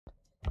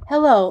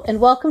Hello, and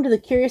welcome to the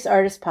Curious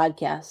Artist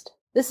Podcast.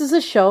 This is a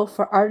show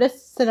for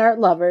artists and art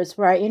lovers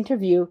where I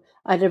interview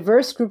a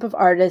diverse group of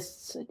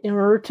artists in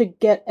order to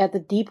get at the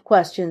deep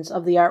questions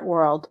of the art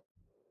world.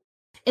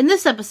 In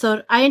this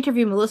episode, I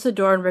interview Melissa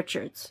Dorn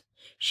Richards.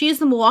 She is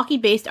the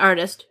Milwaukee-based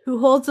artist who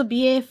holds a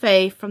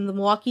BFA from the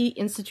Milwaukee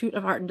Institute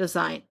of Art and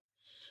Design.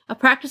 A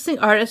practicing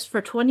artist for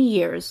 20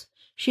 years,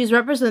 she is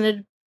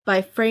represented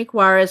by Frank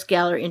Juarez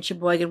Gallery in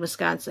Sheboygan,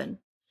 Wisconsin.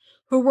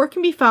 Her work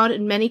can be found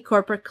in many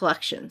corporate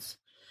collections.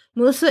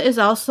 Melissa is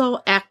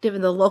also active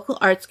in the local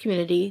arts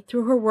community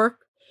through her work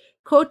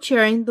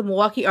co-chairing the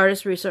Milwaukee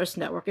Artist Resource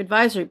Network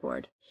Advisory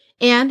Board,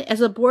 and as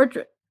a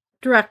board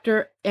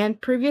director and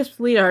previous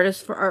lead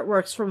artist for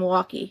artworks for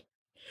Milwaukee.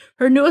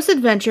 Her newest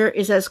adventure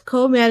is as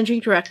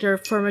co-managing director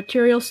for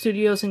Material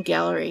Studios and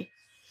Gallery,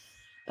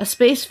 a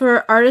space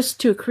for artists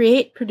to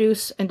create,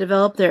 produce, and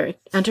develop their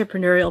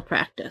entrepreneurial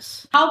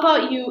practice. How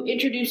about you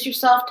introduce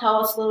yourself,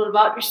 tell us a little bit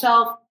about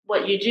yourself,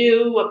 what you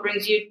do, what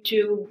brings you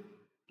to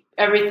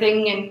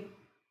everything, and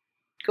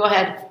go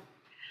ahead.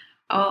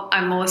 Oh,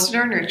 I'm Melissa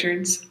Dorn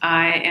Richards.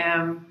 I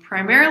am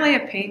primarily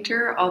a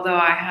painter, although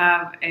I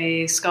have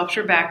a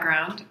sculpture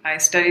background. I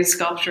studied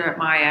sculpture at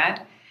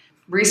MIAD.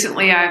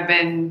 Recently, I've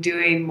been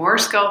doing more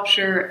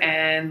sculpture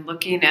and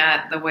looking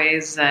at the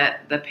ways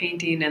that the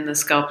painting and the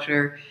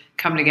sculpture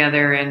come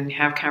together and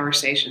have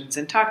conversations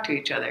and talk to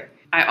each other.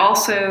 I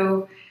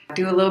also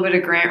do a little bit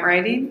of grant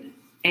writing,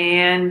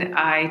 and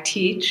I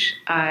teach.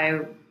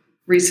 I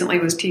recently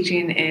was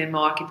teaching in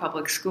Milwaukee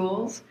Public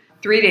Schools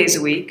 3 days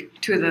a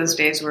week. 2 of those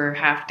days were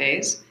half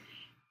days.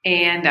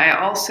 And I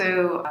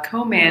also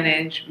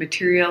co-manage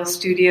Material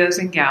Studios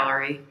and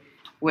Gallery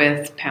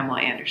with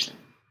Pamela Anderson.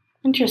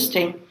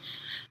 Interesting.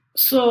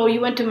 So you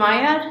went to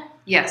MIAD?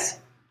 Yes.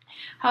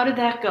 How did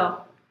that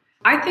go?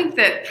 I think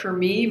that for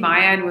me,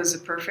 MIAD was a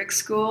perfect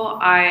school.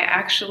 I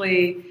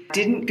actually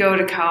didn't go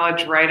to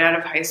college right out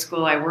of high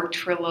school. I worked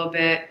for a little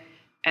bit,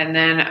 and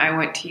then I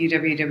went to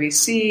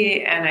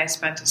UWWC, and I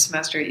spent a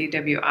semester at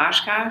UW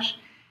Oshkosh.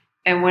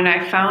 And when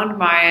I found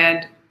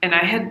MIAD, and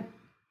I had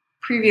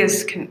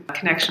previous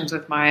connections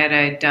with MIAD,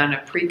 I had done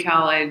a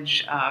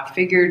pre-college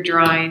figure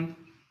drawing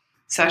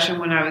session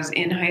when I was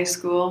in high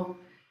school,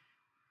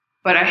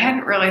 but I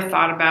hadn't really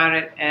thought about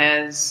it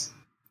as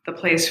the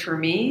place for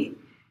me.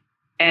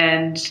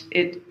 And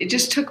it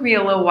just took me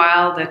a little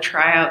while to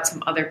try out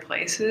some other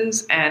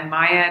places, and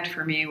MIAD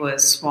for me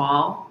was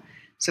small,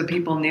 so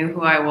people knew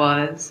who I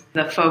was.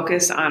 The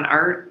focus on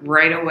art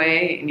right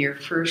away in your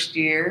first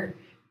year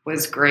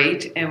was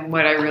great and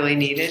what I really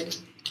needed.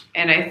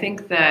 And I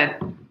think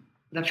that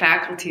the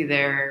faculty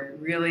there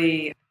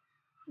really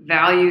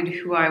valued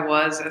who I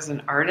was as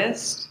an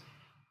artist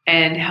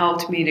and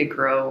helped me to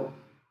grow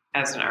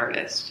as an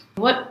artist.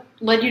 What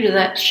led you to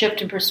that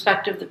shift in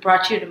perspective that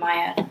brought you to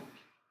MIAD?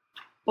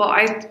 Well,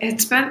 I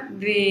had spent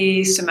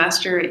the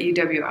semester at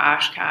UW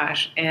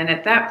Oshkosh, and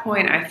at that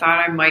point I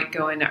thought I might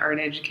go into art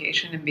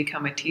education and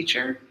become a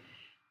teacher.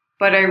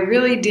 But I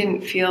really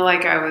didn't feel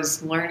like I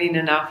was learning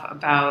enough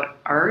about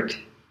art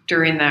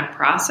during that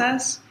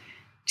process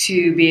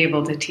to be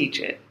able to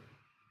teach it.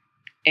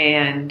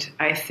 And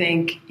I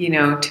think,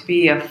 to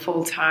be a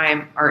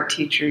full-time art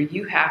teacher,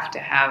 you have to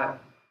have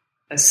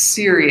a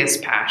serious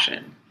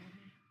passion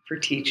for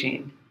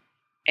teaching.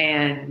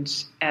 And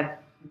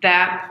at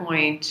that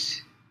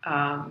point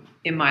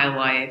in my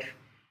life,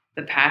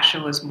 the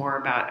passion was more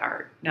about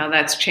art. Now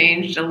that's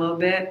changed a little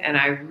bit, and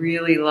I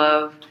really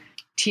love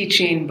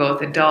teaching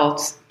both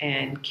adults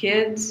and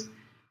kids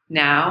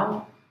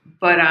now,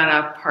 but on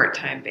a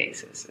part-time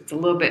basis. It's a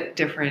little bit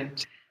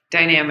different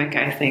dynamic,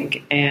 I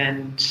think,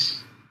 and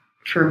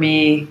for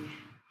me,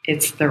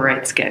 it's the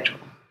right schedule.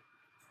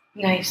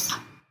 Nice.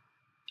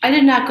 I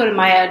did not go to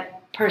MIAD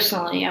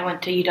personally. I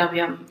went to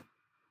UWM,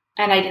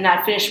 and I did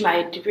not finish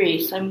my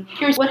degree. So I'm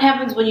curious, what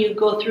happens when you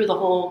go through the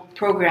whole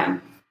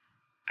program?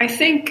 I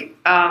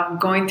think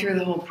going through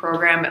the whole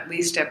program, at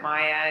least at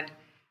MIAD,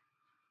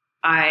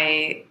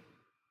 I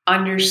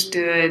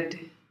understood,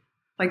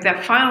 like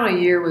that final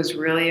year was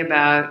really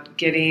about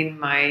getting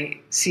my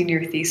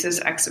senior thesis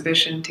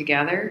exhibition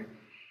together.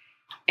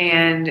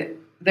 And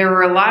there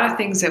were a lot of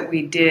things that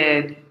we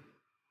did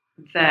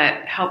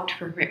that helped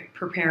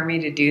prepare me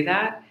to do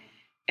that.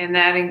 And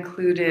that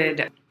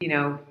included,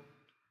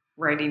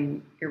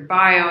 writing your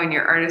bio and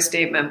your artist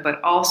statement,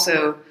 but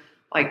also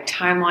like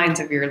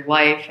timelines of your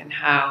life and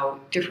how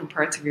different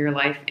parts of your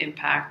life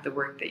impact the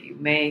work that you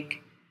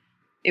make.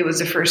 It was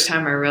the first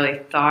time I really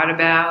thought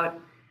about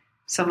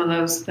some of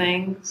those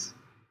things,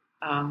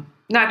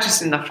 not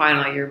just in the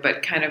final year,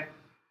 but kind of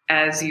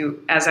as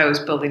I was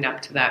building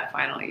up to that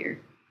final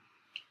year.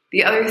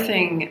 The other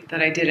thing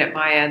that I did at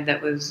MIAD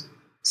that was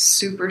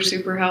super,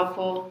 super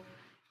helpful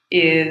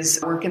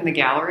is work in the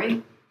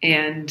gallery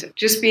and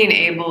just being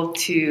able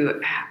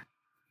to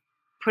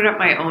put up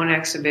my own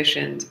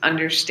exhibitions,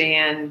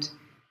 understand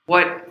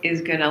what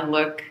is going to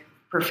look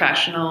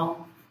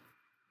professional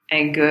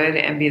and good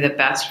and be the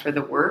best for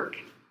the work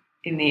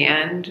in the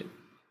end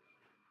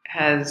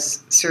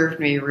has served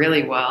me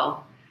really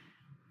well.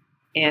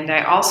 And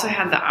I also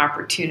had the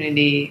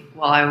opportunity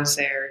while I was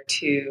there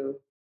to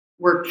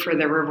work for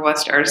the River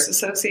West Artists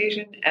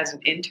Association as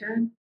an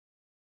intern.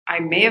 I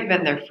may have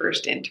been their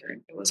first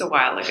intern. It was a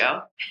while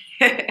ago.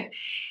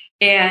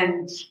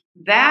 And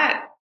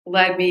that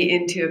led me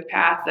into a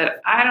path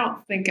that I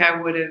don't think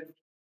I would have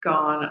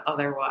gone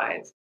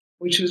otherwise,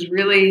 which was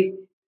really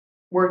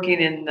working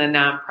in the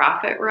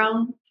nonprofit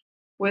realm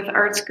with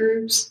arts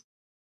groups.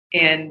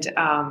 And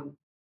I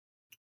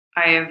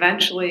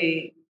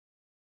eventually,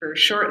 or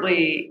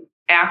shortly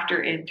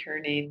after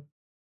interning,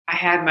 I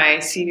had my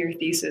senior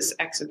thesis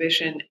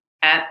exhibition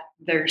at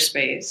their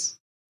space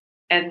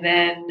and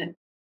then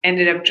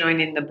ended up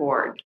joining the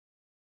board.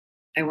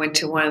 I went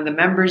to one of the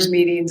members'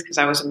 meetings because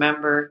I was a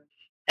member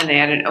and they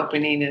had an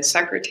opening as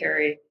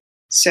secretary.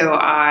 So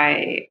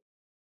I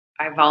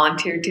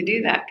volunteered to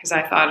do that because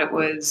I thought it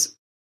was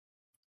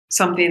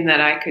something that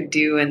I could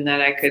do and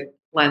that I could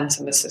lend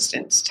some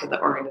assistance to the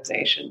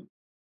organization.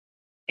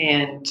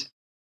 And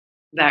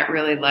that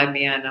really led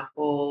me on a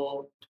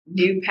whole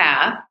new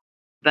path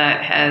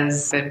that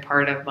has been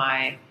part of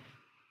my,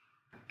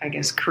 I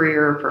guess,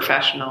 career or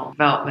professional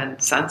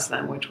development since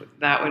then,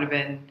 that would have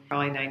been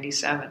probably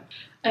 97.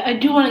 I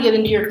do want to get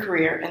into your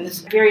career, and this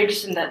is very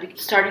interesting, that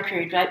starting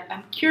period, but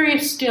I'm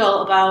curious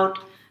still about,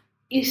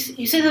 you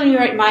say that when you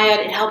were at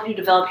MyEd, it helped you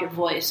develop your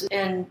voice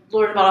and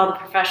learn about all the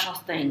professional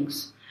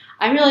things.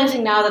 I'm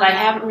realizing now that I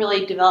haven't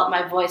really developed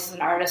my voice as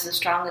an artist as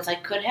strong as I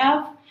could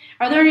have.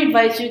 Are there any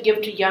advice you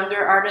give to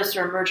younger artists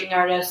or emerging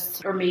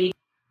artists or me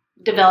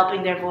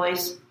developing their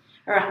voice,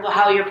 or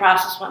how your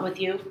process went with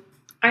you?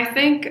 I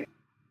think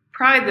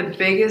probably the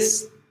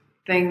biggest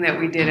thing that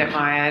we did at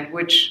MyEd,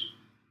 which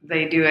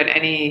they do at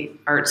any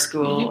art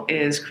school,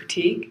 is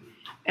critique.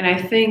 And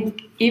I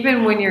think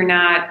even when you're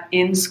not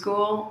in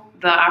school,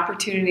 the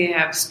opportunity to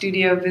have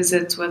studio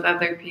visits with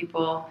other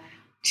people,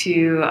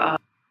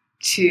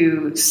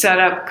 to set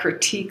up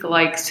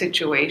critique-like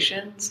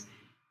situations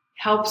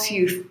helps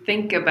you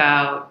think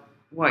about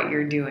what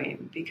you're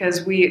doing,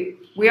 because we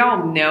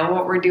all know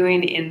what we're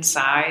doing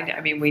inside.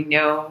 I mean, we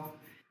know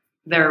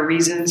there are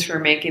reasons for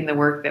making the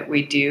work that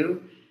we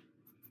do,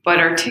 but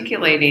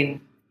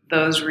articulating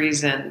those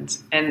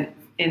reasons and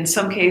in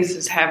some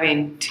cases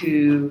having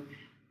to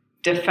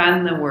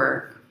defend the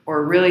work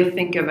or really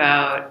think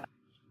about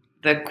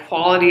the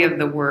quality of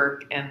the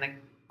work and the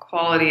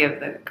quality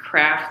of the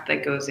craft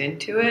that goes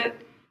into it,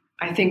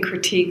 I think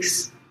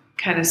critiques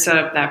kind of set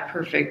up that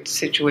perfect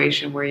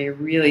situation where you're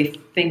really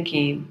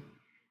thinking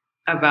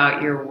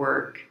about your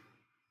work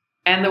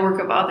and the work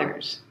of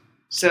others.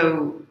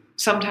 So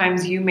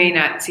sometimes you may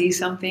not see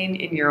something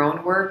in your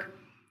own work,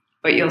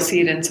 but you'll see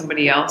it in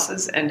somebody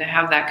else's, and to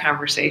have that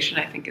conversation,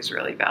 I think, is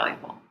really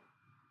valuable.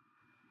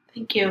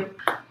 Thank you.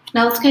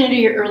 Now let's get into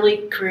your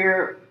early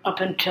career up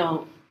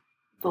until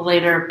the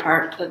later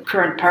part, the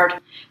current part.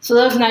 So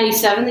that was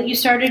 97 that you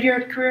started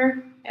your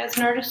career as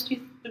an artist? You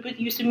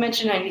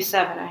mentioned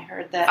 97. I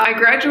heard that. I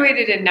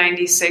graduated in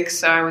 96,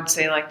 so I would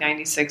say like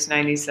 96,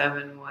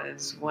 97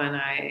 was when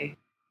I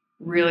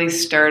really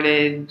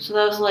started. So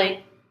that was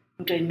like,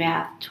 I'm doing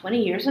math,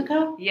 20 years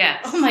ago?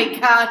 Yes. Oh my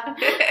God.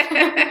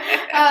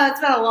 It's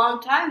been a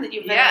long time that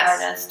you've been an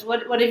artist.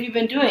 What have you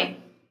been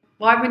doing?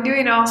 Well, I've been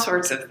doing all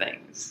sorts of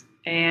things.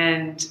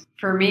 And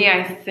for me,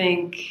 I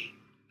think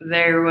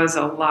there was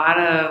a lot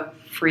of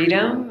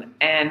freedom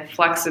and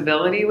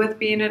flexibility with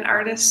being an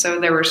artist. So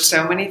there were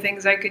so many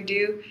things I could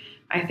do.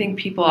 I think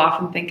people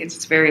often think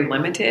it's very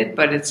limited,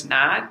 but it's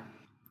not.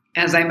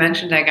 As I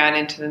mentioned, I got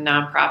into the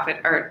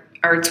nonprofit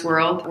arts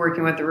world,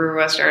 working with the River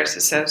West Artists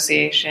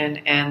Association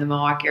and the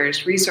Milwaukee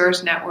Artist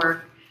Resource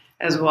Network,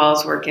 as well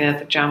as working at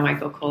the John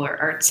Michael Kohler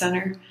Art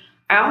Center.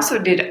 I also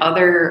did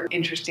other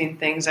interesting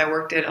things. I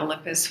worked at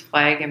Olympus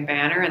Flag and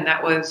Banner, and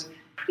that was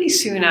pretty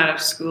soon out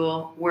of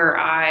school, where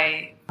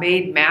I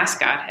made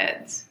mascot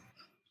heads,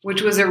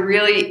 which was a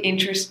really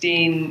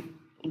interesting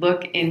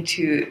look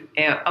into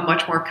a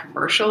much more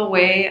commercial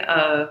way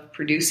of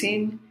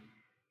producing.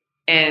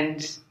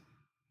 And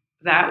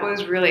that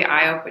was really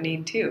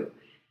eye-opening too.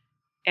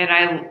 And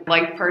I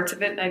liked parts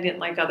of it and I didn't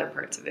like other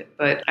parts of it.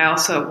 But I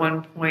also at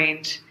one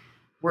point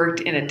worked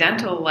in a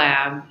dental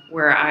lab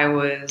where I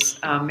was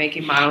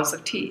making models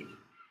of teeth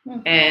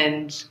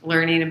and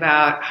learning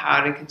about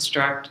how to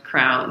construct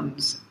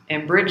crowns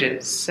and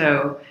bridges.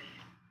 So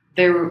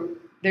there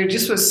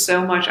just was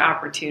so much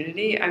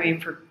opportunity. I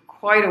mean, for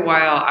quite a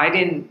while, I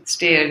didn't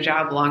stay at a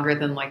job longer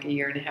than like a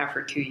year and a half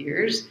or 2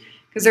 years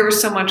because there was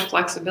so much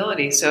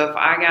flexibility. So if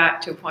I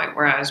got to a point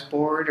where I was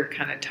bored or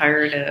kind of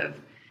tired of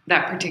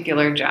that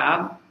particular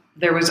job,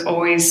 there was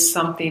always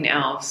something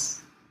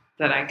else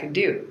that I could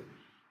do.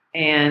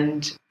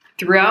 And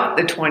throughout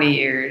the 20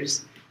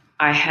 years,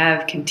 I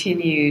have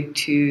continued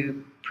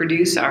to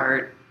produce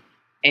art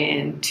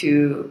and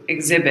to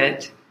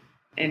exhibit.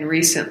 And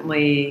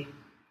recently,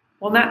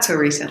 well, not so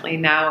recently,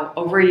 now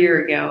over a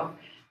year ago,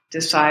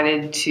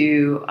 decided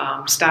to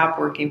stop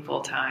working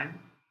full-time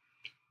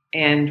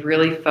and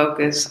really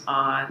focus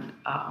on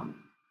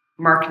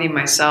marketing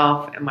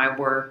myself and my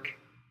work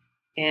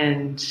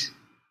and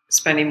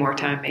spending more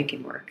time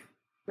making work.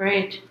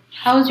 Great.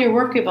 How has your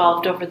work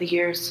evolved over the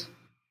years?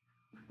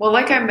 Well,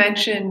 like I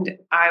mentioned,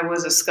 I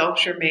was a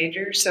sculpture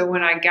major. So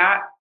when I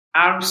got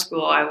out of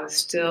school, I was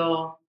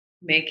still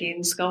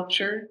making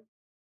sculpture,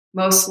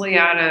 mostly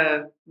out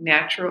of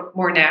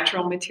more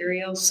natural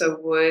materials. So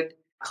wood,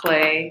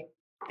 clay,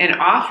 and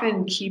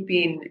often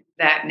keeping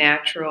that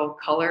natural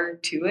color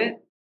to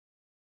it.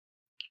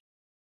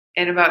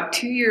 And about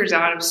 2 years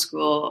out of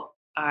school,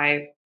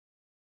 I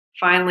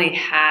finally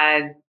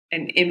had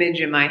an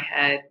image in my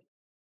head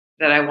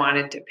that I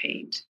wanted to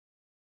paint.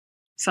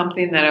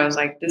 Something that I was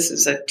like, this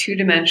is a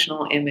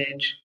two-dimensional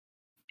image.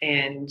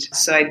 And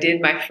so I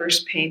did my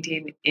first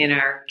painting in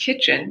our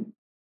kitchen,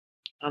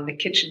 on the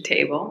kitchen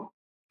table,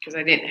 because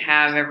I didn't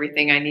have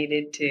everything I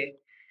needed to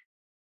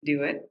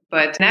do it.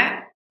 But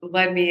that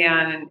led me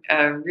on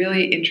a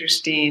really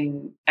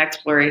interesting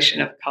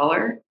exploration of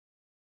color,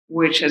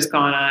 which has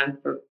gone on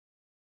for,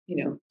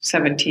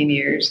 17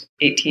 years,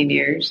 18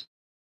 years.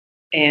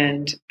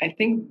 And I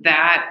think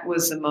that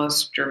was the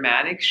most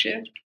dramatic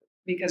shift,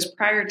 because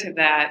prior to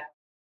that,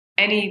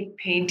 any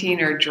painting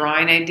or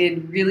drawing I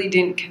did really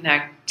didn't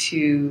connect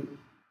to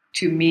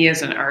me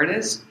as an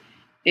artist.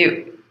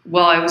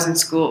 While I was in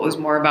school, it was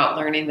more about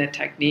learning the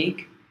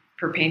technique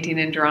for painting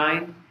and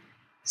drawing.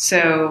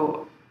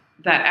 So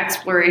that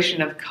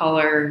exploration of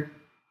color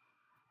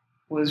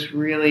was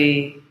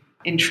really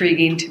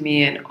intriguing to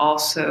me. And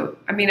also,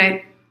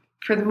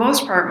 for the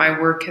most part, my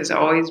work has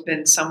always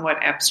been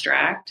somewhat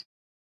abstract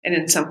and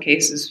in some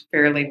cases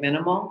fairly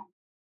minimal.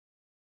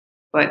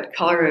 But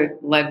color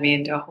led me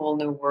into a whole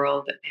new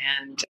world.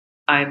 And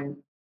I'm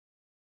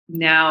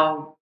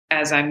now,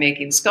 as I'm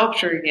making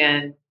sculpture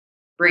again,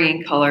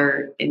 bringing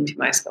color into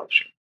my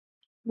sculpture.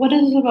 What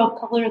is it about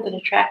color that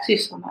attracts you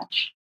so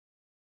much?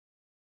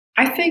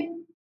 I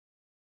think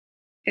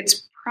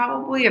it's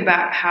probably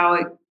about how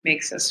it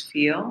makes us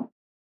feel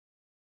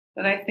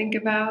that I think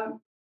about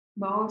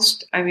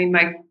most.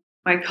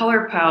 My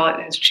color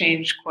palette has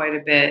changed quite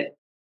a bit,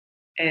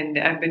 and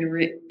I've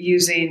been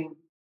using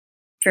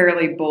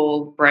fairly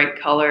bold, bright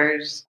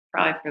colors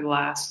probably for the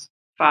last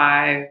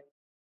 5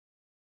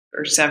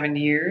 or 7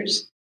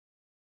 years.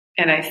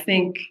 And I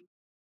think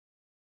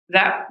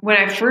that when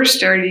I first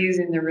started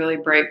using the really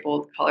bright,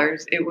 bold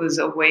colors, it was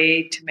a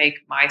way to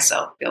make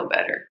myself feel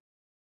better.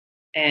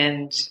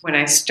 And when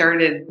I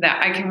started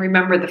that, I can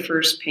remember the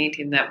first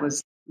painting that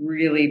was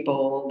really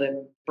bold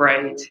and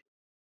bright,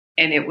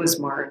 and it was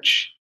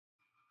March.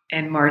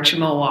 And March in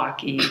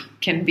Milwaukee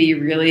can be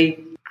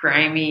really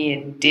grimy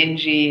and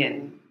dingy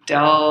and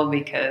dull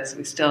because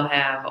we still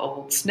have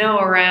old snow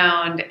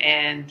around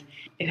and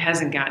it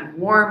hasn't gotten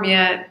warm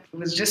yet. It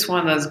was just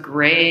one of those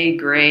gray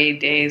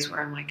days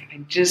where I'm like, I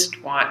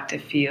just want to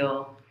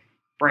feel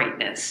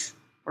brightness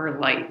or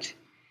light.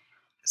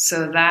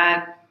 So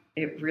that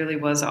it really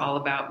was all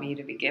about me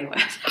to begin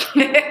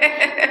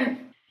with.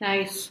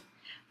 Nice.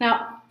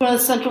 Now, one of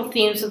the central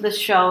themes of this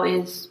show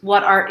is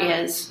what art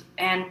is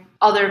and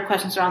other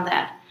questions around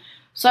that.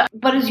 So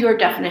what is your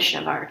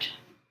definition of art?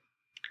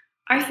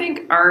 I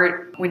think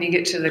art, when you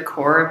get to the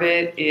core of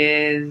it,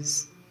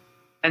 is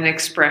an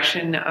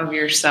expression of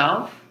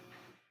yourself.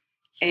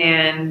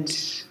 And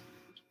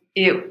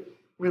it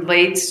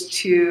relates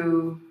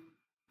to,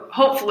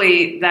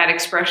 hopefully that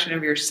expression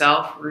of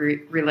yourself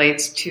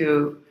relates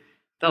to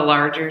the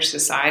larger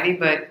society.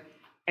 But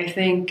I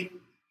think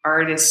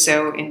art is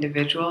so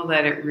individual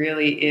that it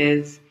really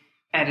is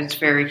at its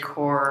very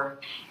core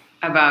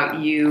about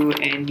you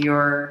and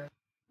your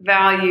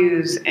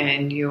values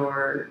and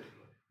your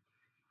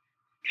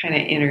kind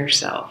of inner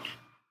self.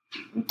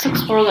 Let's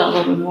explore that a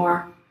little bit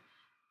more.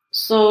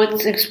 So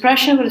it's an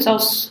expression, but it's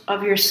also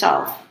of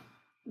yourself.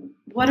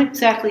 What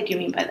exactly do you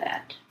mean by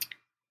that?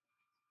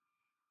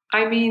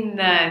 I mean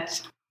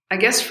that, I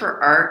guess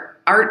for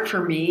art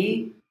for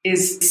me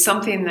is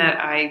something that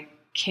I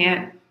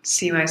can't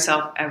see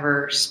myself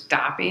ever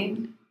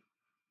stopping.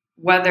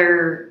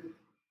 Whether,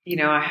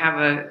 I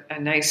have a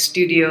nice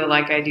studio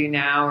like I do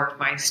now, or if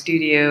my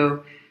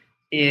studio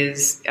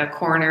is a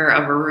corner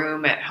of a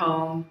room at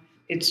home,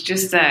 it's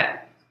just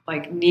that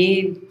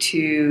need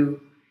to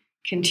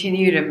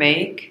continue to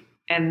make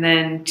and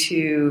then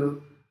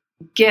to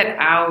get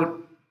out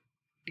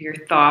your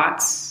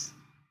thoughts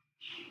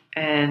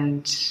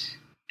and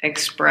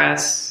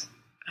express.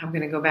 I'm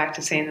going to go back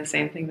to saying the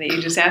same thing that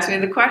you just asked me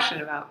the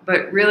question about.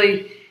 But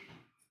really,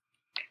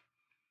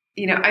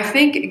 I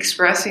think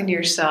expressing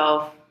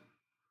yourself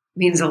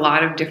means a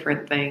lot of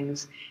different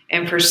things.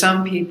 And for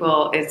some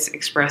people, it's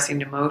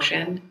expressing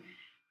emotion.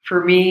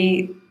 For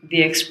me,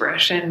 the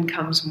expression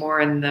comes more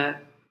in the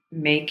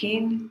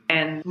making.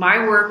 And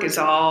my work is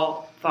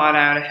all thought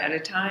out ahead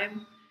of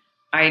time.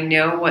 I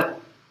know what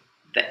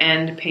the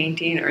end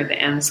painting or the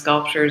end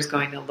sculpture is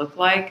going to look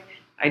like.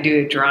 I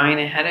do a drawing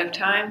ahead of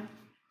time.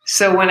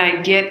 So when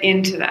I get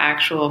into the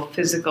actual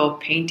physical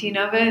painting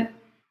of it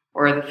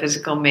or the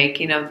physical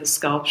making of the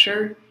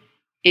sculpture,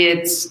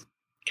 it's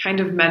kind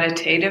of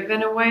meditative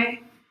in a way,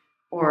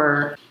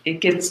 or it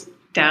gets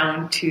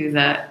down to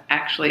the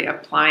actually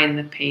applying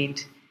the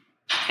paint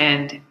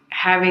and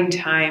having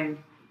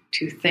time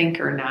to think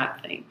or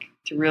not think,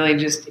 to really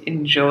just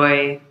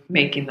enjoy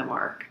making the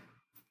mark.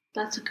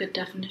 That's a good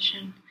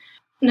definition.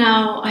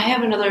 Now, I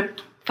have another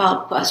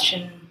follow-up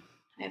question.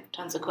 I have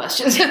tons of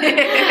questions.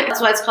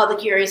 That's why it's called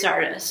the Curious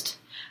Artist.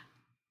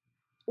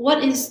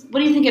 What do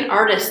you think an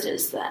artist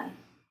is then?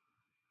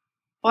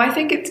 Well, I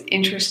think it's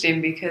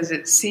interesting because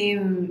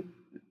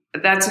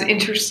that's an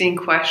interesting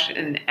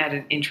question at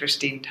an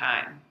interesting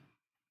time.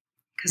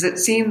 Because it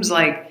seems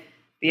like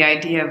the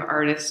idea of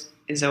artist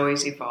is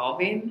always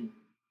evolving.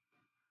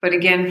 But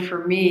again,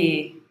 for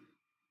me,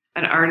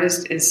 an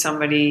artist is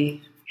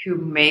somebody who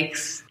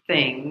makes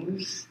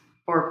things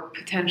or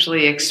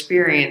potentially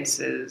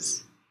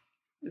experiences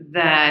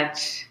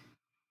that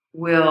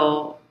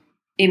will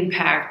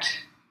impact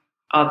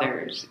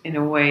others in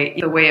a way,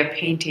 the way a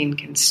painting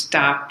can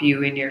stop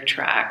you in your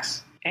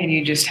tracks and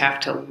you just have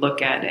to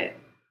look at it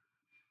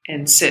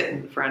and sit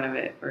in front of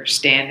it or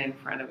stand in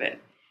front of it,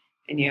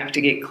 and you have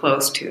to get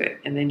close to it,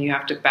 and then you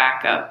have to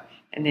back up,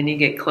 and then you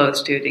get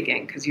close to it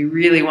again because you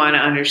really want to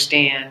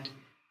understand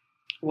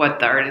what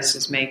the artist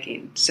is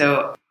making.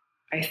 So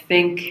I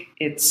think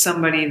it's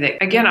somebody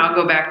that, again, I'll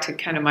go back to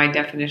kind of my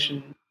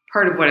definition.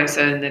 Part of what I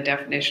said in the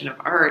definition of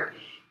art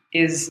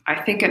is I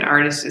think an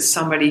artist is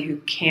somebody who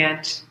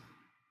can't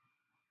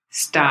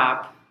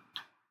stop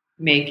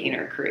making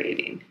or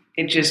creating.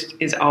 It just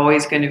is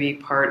always going to be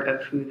part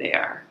of who they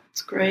are.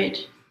 That's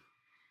great.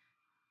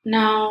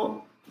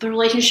 Now, the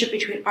relationship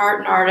between art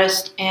and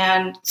artist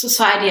and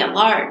society at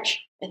large,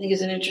 I think,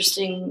 is an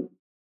interesting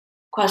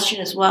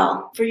question as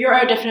well. For your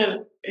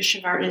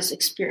definition of art is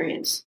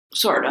experience,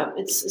 sort of.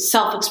 It's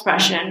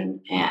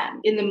self-expression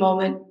and in the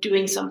moment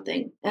doing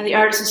something. And the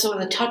artist is someone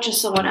that touches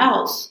someone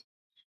else.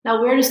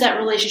 Now, where does that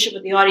relationship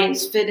with the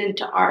audience fit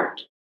into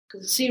art?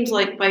 Because it seems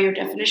like by your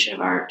definition of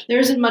art, there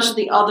isn't much of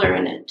the other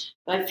in it.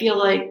 I feel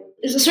like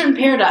there's a certain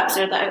paradox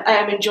there that I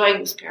am enjoying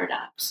this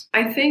paradox.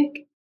 I think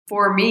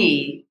for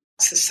me,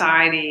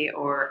 society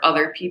or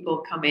other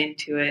people come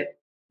into it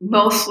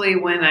mostly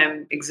when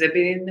I'm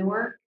exhibiting the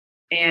work.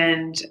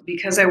 And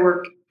because I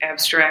work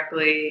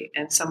abstractly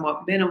and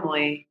somewhat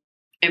minimally,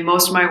 and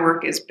most of my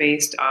work is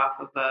based off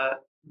of a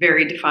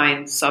very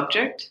defined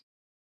subject,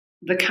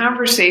 the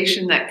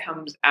conversation that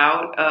comes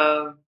out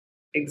of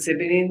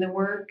exhibiting the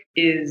work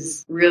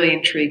is really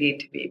intriguing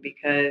to me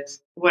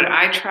because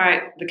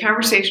the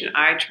conversation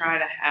I try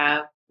to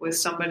have with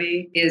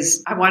somebody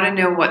is I want to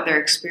know what they're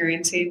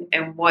experiencing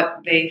and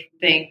what they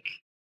think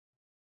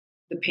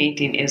the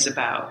painting is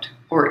about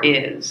or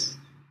is.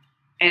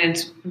 And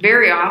it's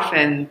very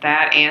often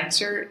that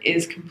answer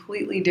is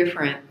completely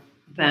different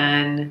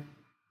than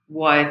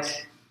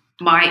what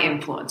my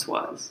influence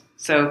was.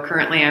 So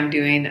currently I'm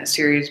doing a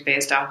series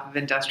based off of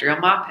industrial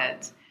mop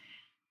heads.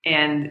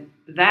 And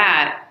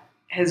that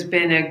has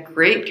been a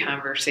great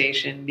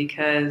conversation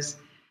because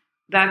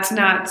that's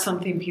not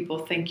something people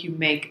think you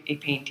make a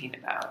painting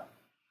about.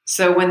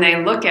 So when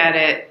they look at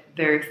it,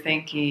 they're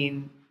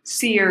thinking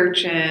sea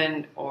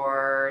urchin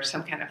or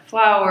some kind of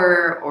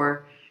flower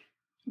or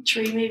a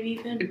tree, maybe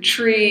even. A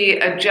tree,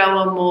 a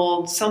jello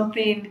mold,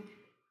 something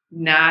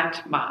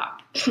not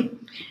mop.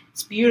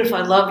 It's beautiful.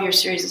 I love your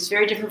series. It's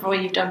very different from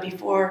what you've done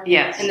before.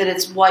 Yes. And that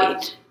it's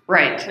white.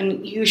 Right.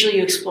 And usually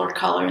you explore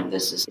color, and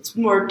it's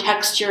more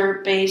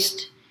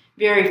texture-based,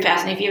 very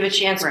fascinating. If you have a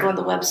chance, go on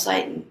the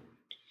website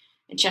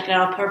and check it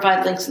out. I'll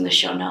provide links in the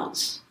show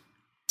notes.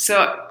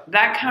 So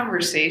that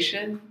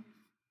conversation,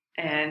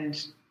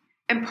 and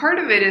part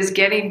of it is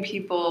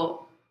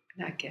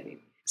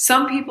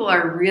some people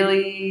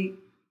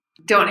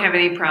don't have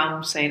any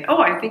problem saying, oh,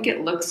 I think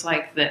it looks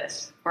like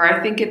this, or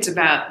I think it's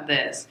about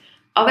this.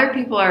 Other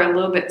people are a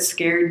little bit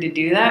scared to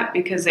do that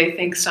because they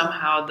think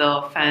somehow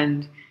they'll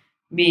offend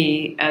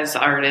me as the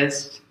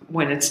artist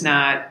when it's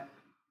not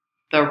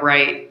the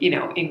right,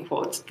 in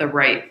quotes, the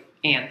right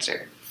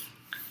answer.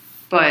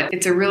 But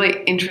it's a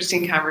really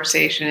interesting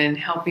conversation and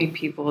helping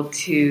people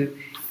to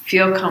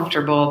feel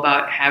comfortable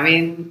about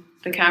having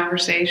the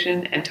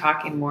conversation and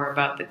talking more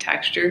about the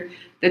texture.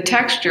 The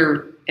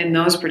texture in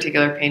those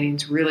particular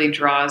paintings really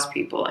draws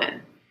people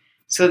in.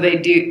 So they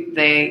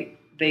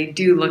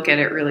do look at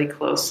it really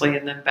closely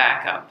and then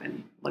back up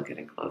and look at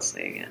it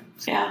closely again.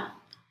 Yeah.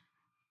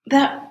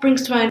 That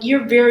brings to mind,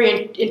 you're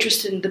very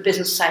interested in the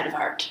business side of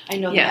art. I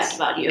know that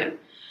about you. Yeah.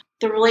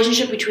 The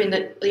relationship between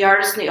the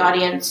artist and the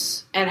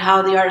audience and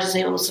how the artist is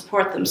able to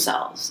support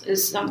themselves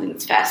is something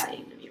that's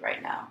fascinating to me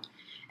right now.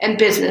 And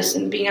business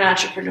and being an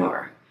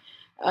entrepreneur.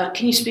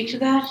 Can you speak to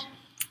that?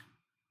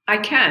 I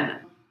can.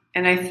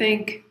 And I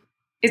think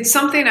it's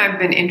something I've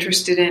been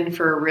interested in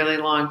for a really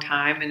long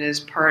time and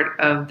is part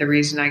of the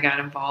reason I got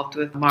involved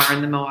with MAR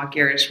and the Milwaukee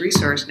Artist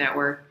Resource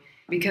Network,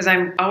 because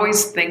I'm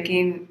always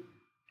thinking,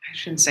 I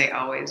shouldn't say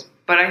always,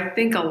 but I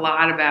think a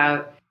lot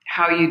about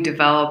how you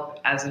develop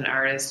as an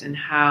artist and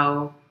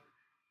how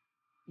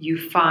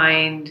you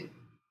find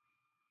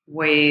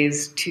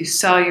ways to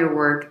sell your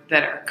work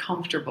that are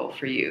comfortable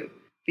for you.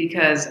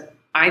 Because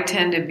I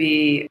tend to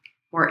be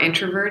more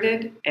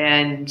introverted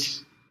and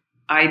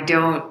I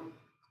don't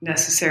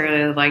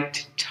necessarily like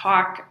to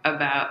talk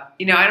about,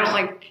 I don't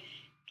like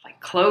like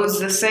close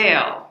the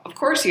sale. Of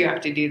course you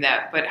have to do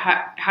that, but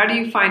how do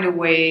you find a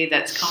way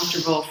that's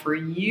comfortable for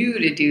you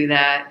to do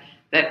that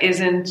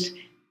isn't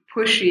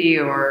pushy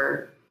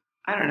or,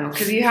 I don't know,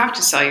 because you have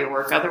to sell your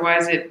work.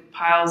 Otherwise it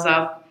piles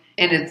up,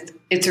 and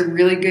it's a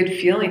really good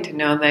feeling to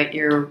know that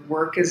your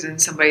work is in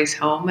somebody's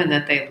home and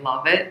that they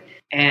love it,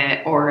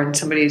 or in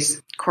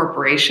somebody's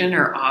corporation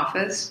or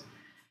office.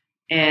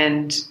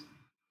 And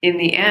in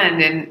the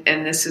end,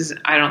 and this is,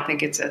 I don't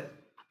think it's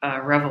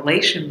a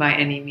revelation by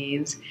any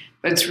means,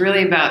 but it's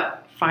really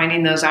about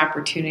finding those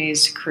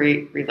opportunities to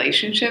create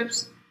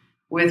relationships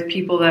with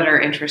people that are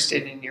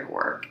interested in your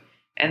work.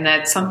 And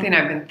that's something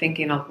I've been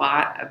thinking a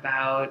lot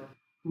about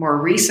more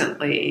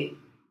recently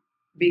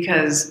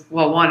because,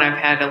 well, one, I've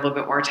had a little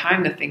bit more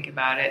time to think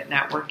about it,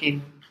 not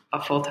working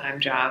a full-time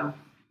job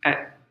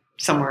at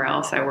somewhere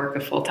else. I work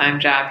a full-time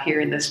job here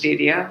in the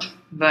studio,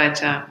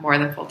 but more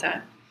than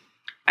full-time.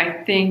 I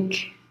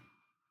think,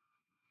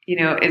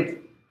 it's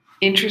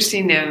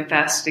interesting to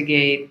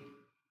investigate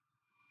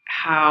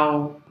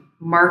how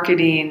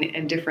marketing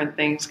and different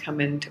things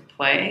come into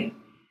play.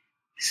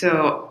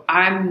 So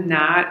I'm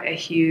not a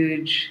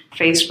huge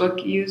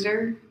Facebook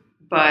user,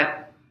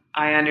 but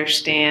I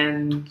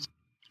understand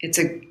it's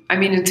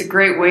a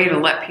great way to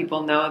let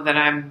people know that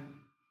I'm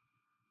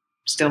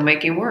still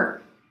making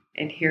work,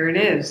 and here it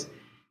is.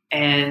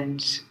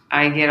 And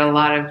I get a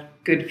lot of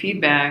good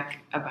feedback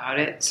about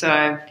it.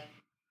 So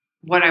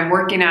what I'm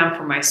working on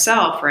for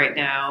myself right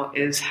now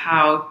is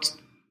how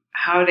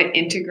to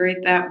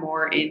integrate that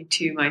more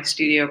into my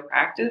studio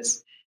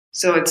practice.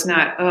 So it's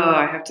not,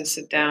 I have to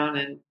sit down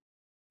and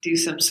do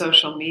some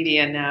social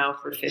media now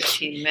for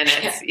 15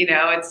 minutes.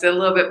 It's a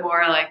little bit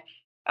more like,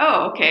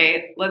 oh,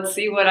 okay, let's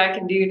see what I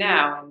can do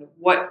now. And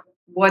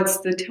what's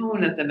the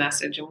tone of the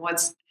message, and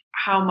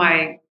how am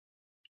I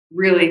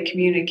really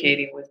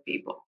communicating with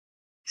people?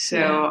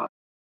 So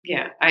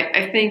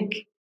I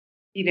think,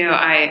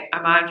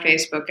 I'm on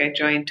Facebook, I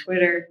joined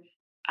Twitter,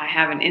 I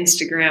have an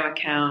Instagram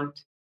account,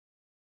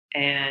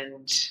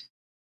 and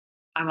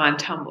I'm on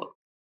Tumblr.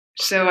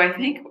 So I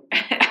think,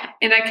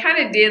 and I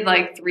kind of did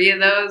like 3 of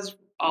those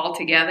all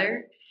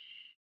together,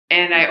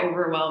 and I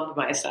overwhelmed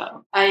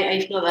myself.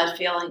 I feel that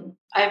feeling.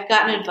 I've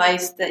gotten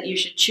advice that you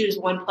should choose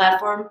one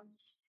platform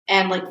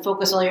and like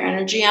focus all your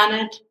energy on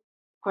it.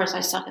 Of course,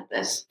 I suck at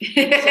this.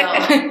 So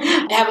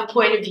I have a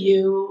point of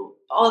view,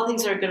 all the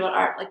things that are good about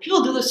art. Like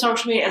people do the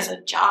social media as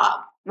a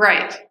job.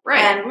 Right.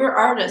 And we're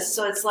artists,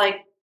 so it's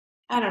like,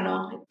 I don't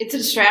know. It's a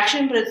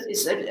distraction, but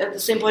it's at the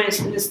same point, it's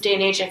in this day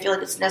and age, I feel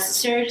like it's a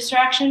necessary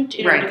distraction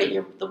to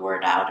get the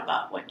word out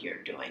about what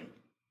you're doing.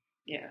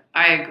 Yeah,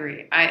 I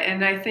agree.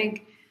 I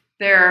think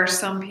there are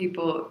some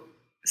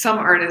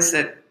artists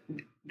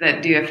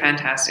that do a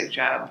fantastic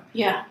job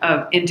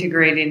of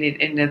integrating it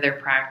into their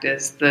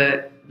practice.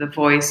 The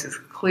voice is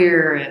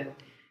clear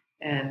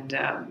and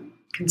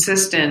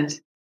consistent,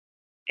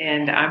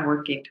 and I'm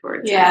working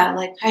towards that. Yeah,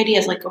 like Heidi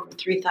has like over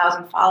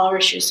 3,000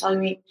 followers. She was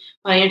telling me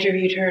when I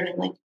interviewed her, and I'm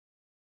like,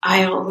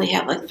 I only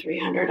have like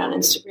 300 on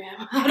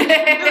Instagram.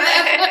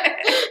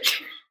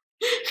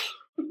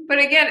 But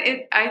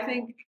again, I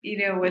think,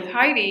 with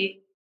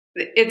Heidi,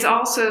 it's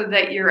also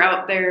that you're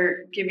out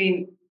there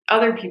giving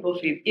other people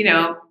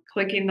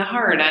clicking the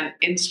heart on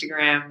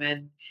Instagram.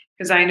 And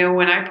because I know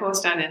when I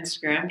post on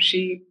Instagram,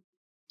 she,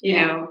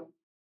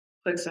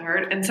 clicks the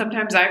heart. And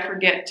sometimes I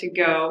forget to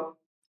go,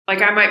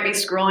 like I might be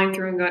scrolling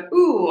through and going,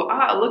 ooh,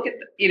 look at,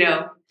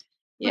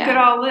 look at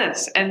all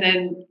this. And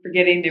then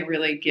forgetting to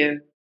really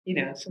give,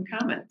 some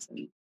comments.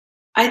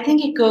 I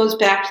think it goes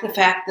back to the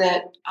fact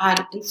that on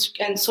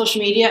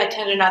social media, I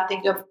tend to not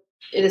think of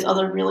it as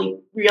other really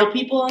real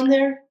people on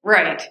there.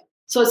 Right.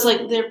 So it's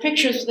like they're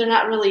pictures, but they're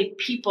not really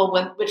people,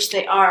 which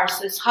they are.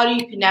 So it's how do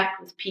you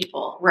connect with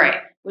people?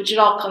 Right. Which it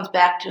all comes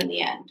back to in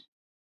the end.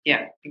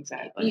 Yeah,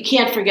 exactly. You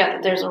can't forget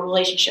that there's a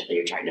relationship that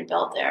you're trying to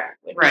build there,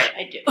 which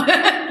I do.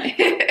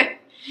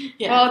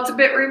 Well, it's a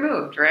bit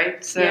removed,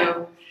 right?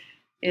 So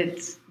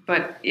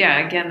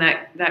again,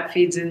 that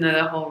feeds into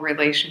the whole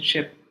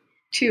relationship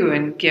too,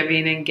 and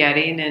giving and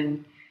getting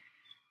and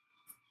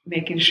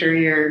making sure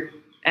you're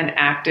an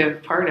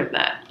active part of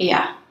that.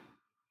 Yeah.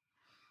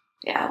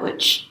 Yeah,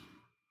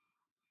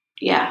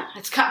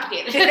 it's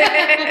complicated.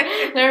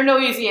 There are no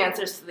easy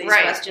answers to these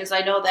questions.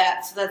 I know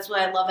that. So that's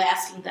why I love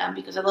asking them,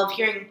 because I love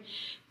hearing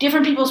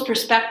different people's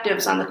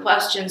perspectives on the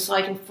questions so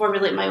I can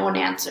formulate my own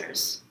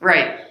answers.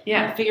 Right.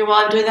 Yeah. I figure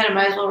while I'm doing that, I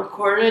might as well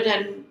record it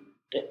and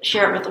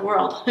share it with the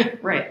world.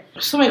 Right.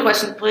 So many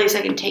questions, please.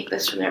 I can take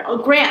this from there. Oh,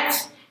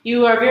 grants.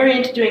 You are very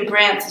into doing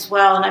grants as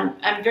well, and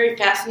I'm very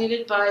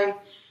fascinated by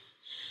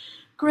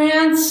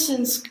grants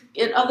and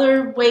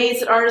other ways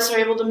that artists are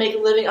able to make a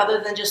living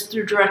other than just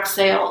through direct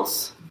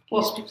sales.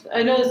 Well,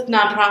 I know it's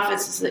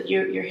nonprofits is that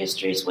your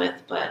history is with,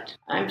 but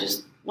I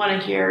just want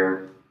to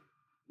hear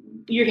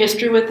your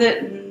history with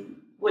it and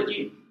what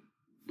you...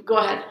 Go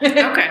ahead.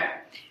 Okay.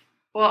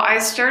 Well, I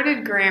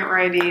started grant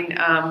writing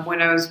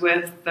when I was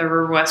with the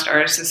River West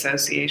Artists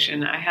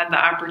Association. I had the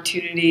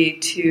opportunity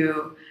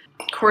to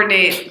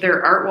coordinate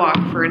their art walk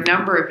for a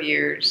number of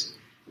years,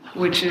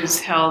 which is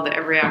held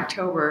every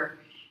October.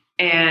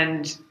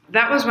 And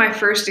that was my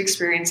first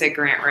experience at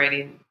grant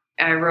writing.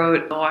 I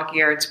wrote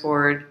Milwaukee Arts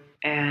Board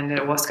and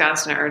a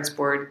Wisconsin Arts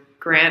Board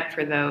grant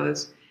for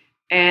those.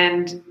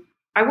 And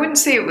I wouldn't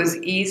say it was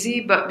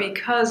easy, but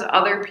because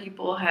other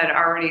people had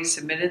already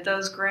submitted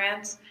those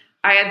grants,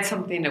 I had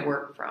something to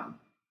work from.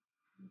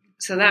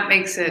 So that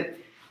makes it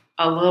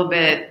a little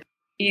bit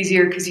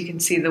easier because you can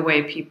see the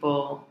way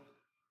people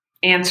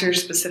answer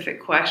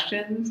specific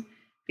questions,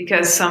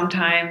 because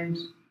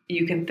sometimes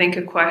you can think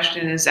a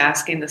question is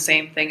asking the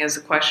same thing as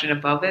the question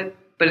above it,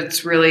 but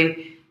it's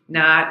really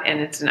not,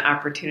 and it's an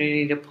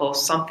opportunity to pull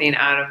something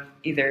out of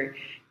either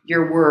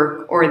your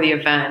work or the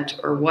event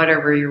or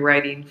whatever you're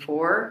writing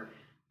for,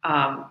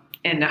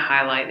 and to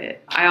highlight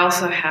it. I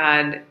also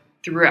had,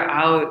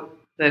 throughout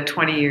the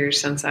 20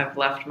 years since I've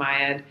left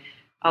MyEd,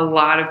 a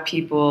lot of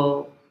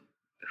people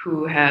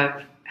who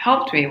have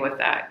helped me with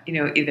that,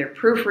 either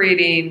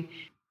proofreading,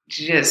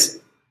 just,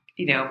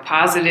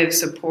 positive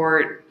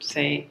support,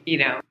 saying,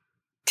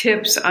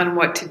 tips on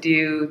what to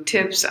do,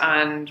 tips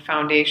on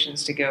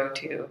foundations to go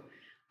to.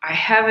 I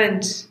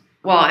haven't,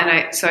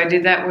 so I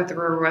did that with the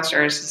River West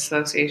Artists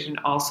Association,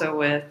 also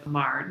with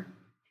Marn.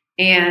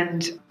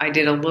 And I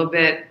did a little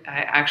bit,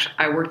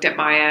 I worked at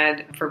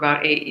MyEd for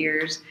about 8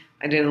 years.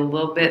 I did a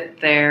little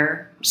bit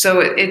there. So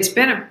it's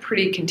been a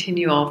pretty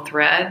continual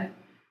thread.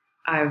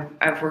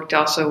 I've worked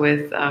also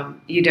with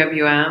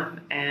UWM,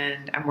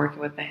 and I'm working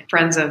with the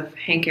Friends of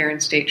Hank Aaron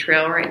State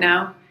Trail right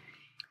now.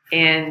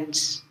 And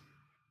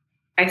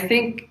I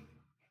think,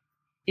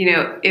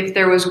 if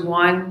there was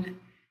one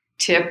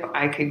tip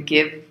I could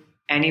give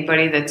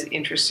anybody that's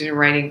interested in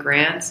writing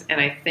grants, and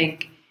I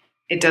think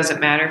it doesn't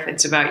matter if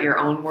it's about your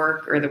own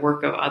work or the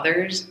work of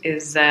others,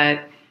 is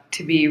that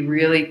to be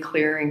really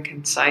clear and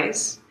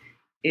concise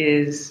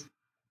is,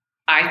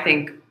 I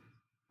think,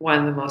 one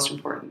of the most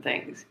important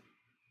things.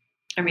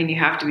 I mean, you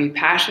have to be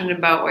passionate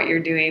about what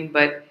you're doing,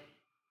 but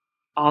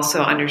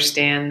also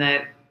understand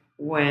that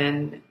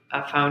when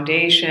a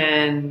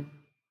foundation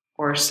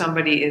or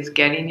somebody is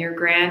getting your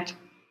grant,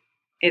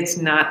 it's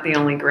not the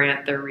only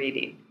grant they're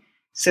reading.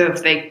 So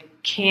if they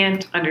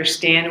can't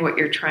understand what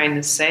you're trying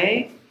to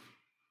say,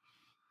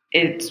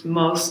 it's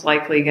most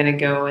likely going to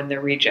go in the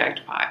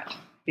reject pile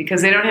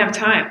because they don't have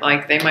time.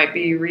 Like, they might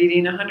be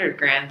reading 100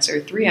 grants or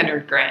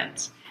 300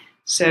 grants.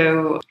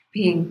 So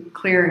being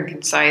clear and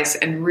concise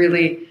and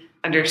really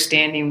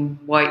understanding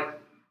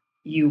what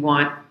you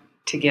want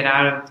to get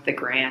out of the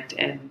grant.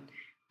 And,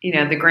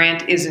 the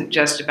grant isn't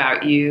just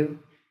about you.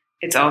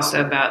 It's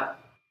also about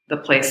the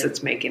place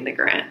that's making the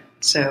grant.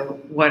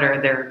 So what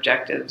are their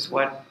objectives?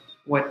 What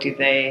are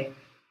they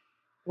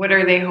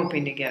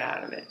hoping to get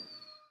out of it?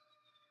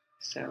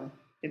 So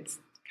it's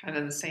kind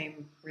of the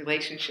same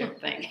relationship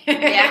thing.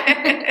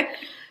 Yeah.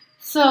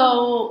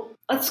 So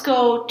let's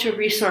go to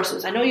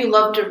resources. I know you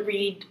love to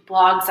read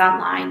blogs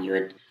online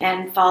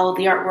and follow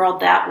the art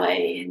world that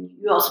way. And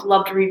you also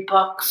love to read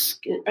books.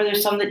 Are there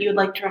some that you would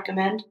like to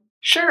recommend?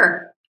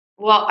 Sure.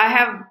 Well, I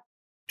have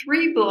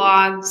 3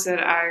 blogs that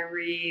I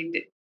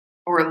read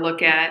or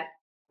look at.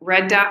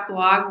 Red Dot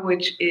blog,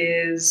 which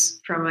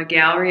is from a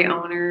gallery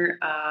owner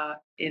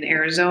in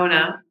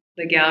Arizona.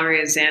 The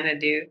gallery is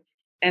Xanadu.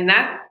 And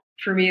that,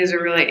 for me, is a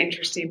really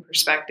interesting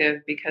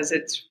perspective because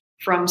it's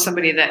from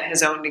somebody that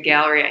has owned a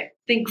gallery, I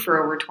think,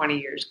 for over 20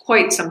 years,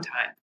 quite some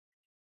time.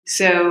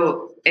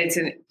 So it's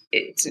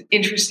an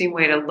interesting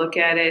way to look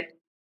at it.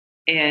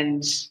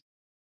 And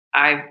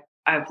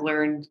I've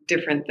learned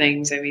different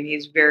things. I mean,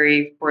 he's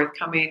very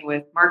forthcoming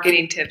with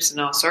marketing tips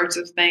and all sorts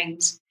of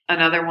things.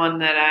 Another one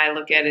that I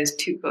look at is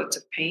 2 Coats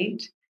of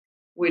Paint,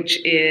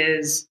 which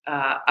is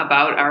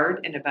about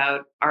art and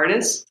about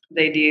artists.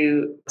 They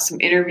do some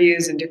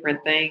interviews and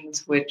different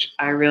things, which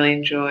I really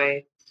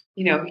enjoy,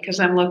 because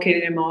I'm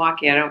located in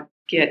Milwaukee. I don't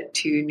get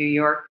to New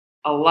York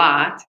a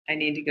lot. I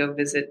need to go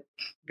visit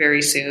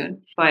very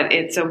soon. But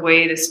it's a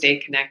way to stay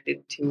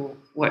connected to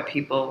what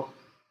people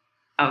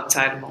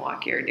outside of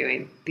Milwaukee are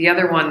doing. The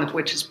other one,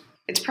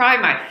 it's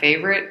probably my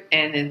favorite,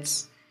 and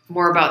it's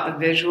more about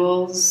the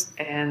visuals,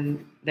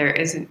 and there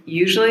isn't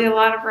usually a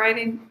lot of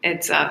writing.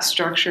 It's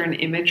structure and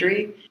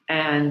imagery,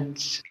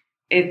 and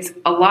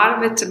a lot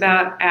of it's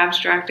about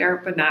abstract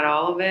art, but not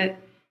all of it.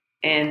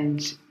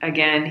 And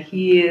again,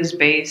 he is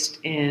based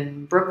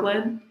in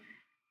Brooklyn.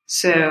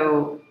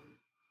 So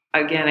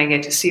again, I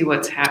get to see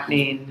what's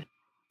happening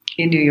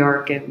in New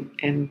York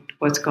and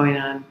what's going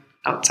on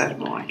outside of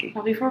Milwaukee.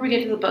 Well, before we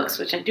get to the books,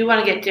 which I do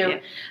want to get to,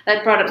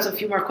 that brought up a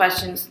few more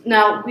questions.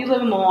 Now, we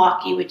live in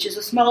Milwaukee, which is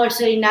a smaller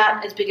city,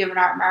 not as big of an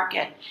art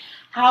market.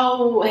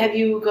 How have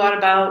you gone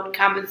about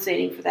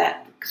compensating for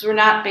that? Because we're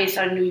not based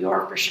out of New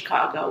York or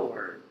Chicago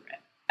or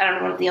I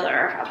don't know what the other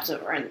art hubs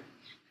are in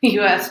the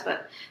U.S.,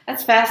 but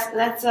that's fast.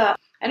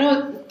 I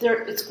know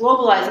it's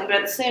globalizing, but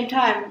at the same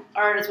time,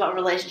 art is about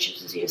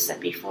relationships, as you said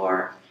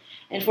before,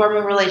 and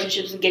forming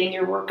relationships and getting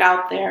your work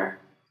out there.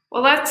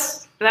 Well,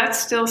 that's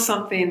still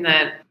something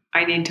that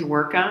I need to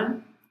work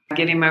on,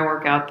 getting my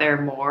work out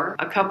there more.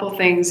 A couple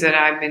things that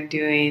I've been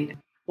doing.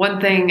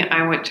 One thing,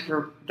 I went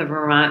to the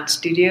Vermont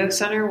Studio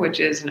Center, which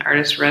is an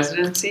artist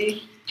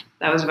residency.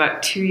 That was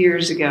about 2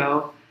 years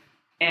ago.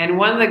 And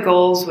one of the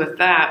goals with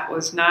that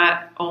was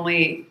not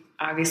only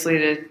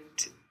obviously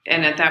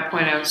and at that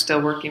point I was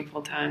still working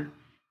full time,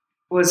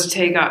 was to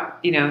take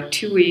up,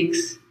 2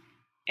 weeks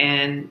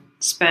and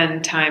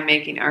spend time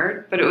making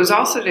art, but it was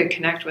also to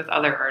connect with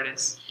other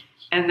artists.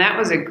 And that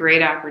was a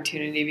great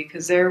opportunity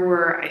because there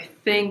were, I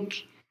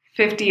think,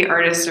 50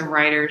 artists and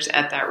writers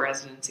at that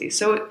residency.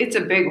 So it's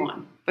a big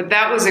one. But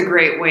that was a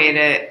great way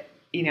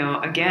to,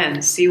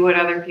 again, see what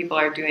other people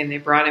are doing. They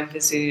brought in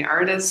visiting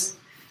artists,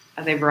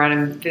 they brought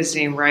in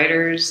visiting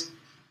writers.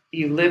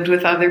 You lived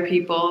with other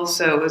people.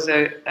 So it was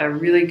a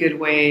really good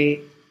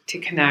way to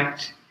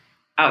connect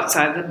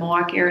outside the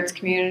Milwaukee arts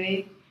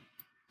community.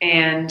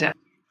 And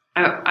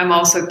I'm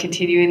also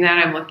continuing that.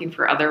 I'm looking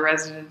for other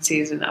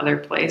residencies in other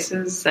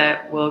places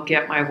that will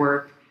get my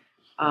work,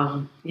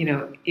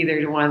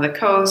 either to one of the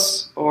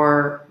coasts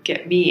or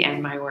get me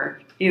and my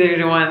work, either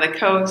to one of the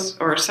coasts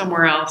or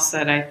somewhere else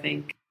that I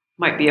think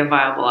might be a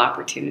viable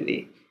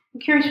opportunity.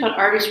 I'm curious about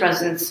artist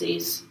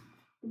residencies.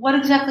 What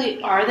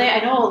exactly are they? I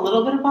know a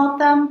little bit about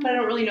them, but I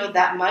don't really know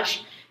that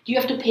much. Do you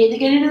have to pay to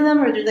get into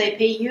them, or do they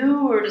pay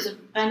you, or does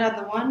it depend on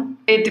the one?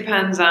 It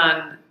depends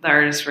on the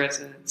artist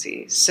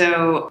residency.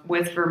 So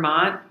with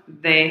Vermont,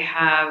 they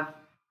have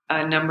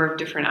a number of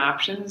different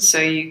options. So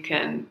you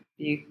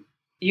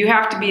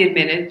have to be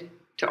admitted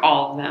to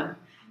all of them.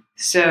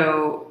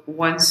 So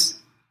once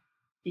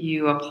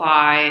you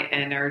apply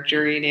and are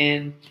juried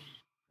in,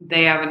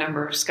 they have a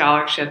number of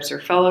scholarships or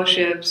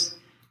fellowships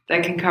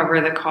that can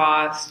cover the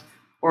cost,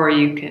 or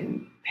you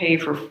can pay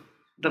for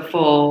the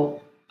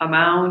full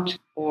amount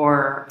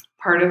or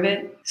part of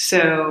it.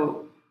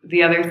 So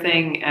the other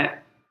thing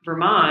at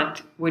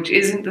Vermont, which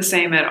isn't the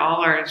same at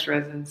all artist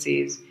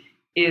residencies,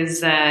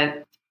 is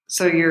that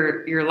so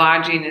your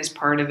lodging is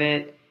part of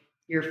it,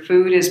 your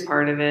food is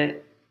part of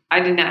it.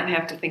 I did not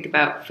have to think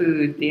about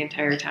food the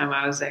entire time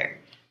I was there.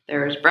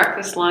 There was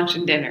breakfast, lunch,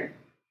 and dinner,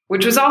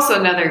 which was also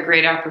another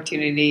great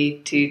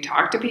opportunity to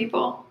talk to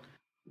people.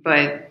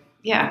 But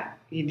yeah,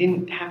 you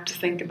didn't have to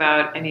think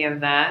about any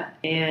of that.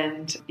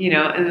 And,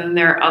 and then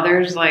there are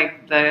others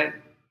like the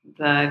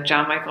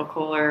John Michael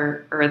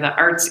Kohler or the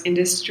arts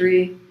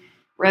industry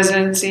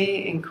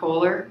residency in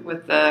Kohler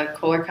with the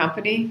Kohler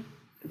Company.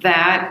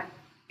 That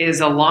is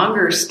a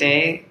longer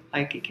stay,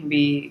 like it can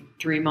be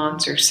 3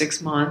 months or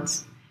 6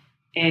 months.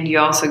 And you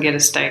also get a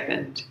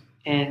stipend,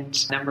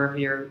 and a number of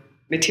your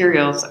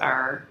materials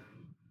are,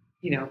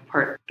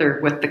 they're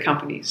with the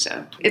company.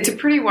 So it's a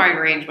pretty wide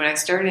range. When I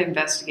started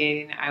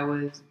investigating,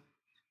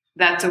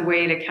 that's a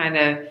way to kind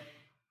of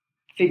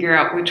figure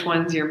out which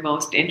ones you're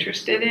most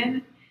interested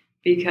in,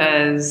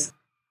 because,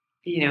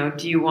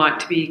 do you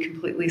want to be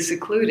completely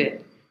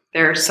secluded?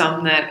 There are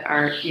some that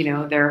are,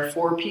 there are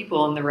 4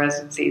 people in the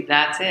residency,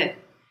 that's it.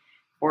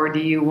 Or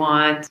do you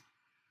want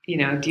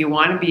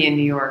to be in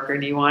New York, or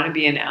do you want to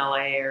be in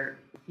LA? Or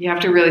you have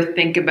to really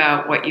think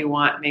about what you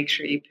want, make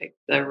sure you pick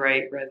the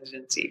right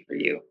residency for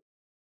you.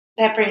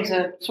 That brings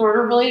a sort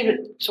of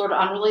related, sort of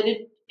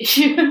unrelated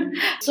issue,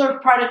 sort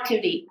of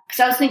productivity. Because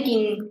I was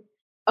thinking,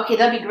 okay,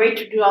 that'd be great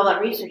to do all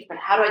that research, but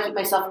how do I keep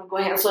myself from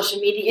going on social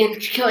media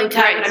and killing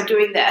time when I'm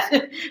doing that?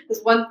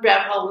 Because one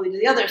rabbit hole will lead to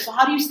the other. So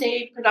how do you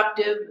stay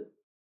productive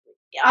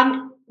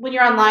when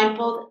you're online,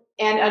 both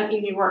and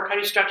in your work? How do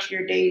you structure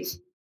your days?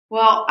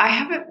 Well, I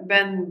haven't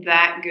been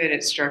that good at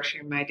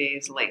structuring my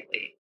days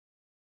lately,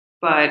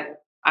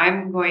 but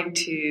I'm going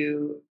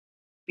to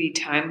be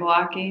time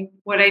blocking.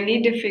 What I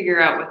need to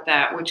figure out with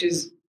that, which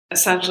is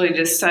essentially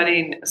just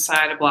setting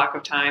aside a block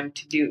of time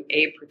to do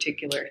a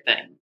particular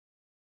thing.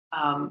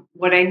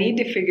 What I need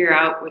to figure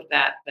out with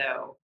that,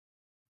 though,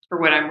 or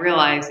what I'm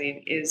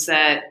realizing, is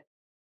that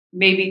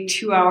maybe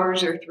 2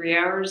 hours or 3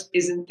 hours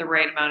isn't the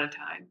right amount of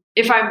time.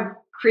 If I'm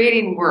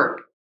creating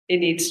work, it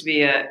needs to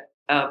be a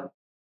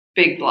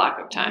big block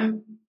of time.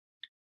 Mm-hmm.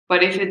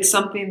 But if it's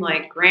something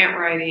like grant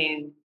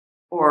writing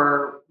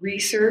or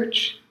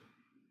research,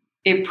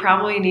 it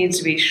probably needs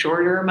to be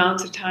shorter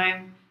amounts of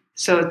time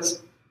so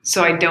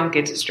I don't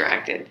get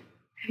distracted.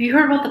 Have you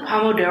heard about the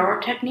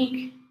Pomodoro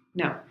technique?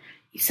 No.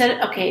 You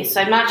said, okay, so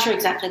I'm not sure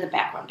exactly the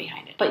background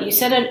behind it, but you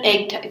said an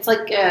egg, it's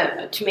like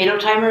a tomato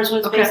timer is what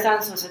it's based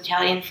on, so it's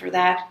Italian for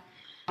that.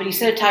 But you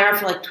set a timer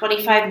for like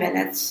 25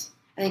 minutes,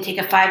 and then you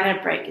take a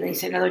 5-minute break, and then you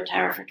set another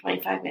timer for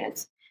 25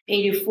 minutes. And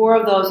you do 4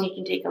 of those, and you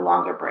can take a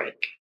longer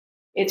break.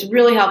 It's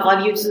really helpful.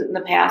 I've used it in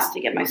the past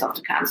to get myself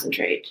to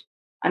concentrate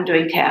on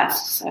doing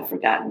tasks. I've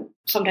forgotten.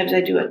 Sometimes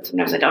I do it,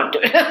 sometimes I don't do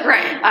it.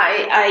 Right.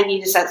 I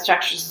need to set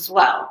structures as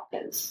well.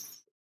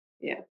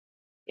 Yeah.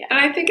 And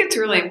I think it's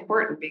really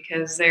important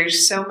because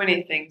there's so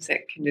many things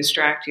that can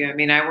distract you. I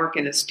mean, I work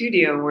in a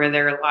studio where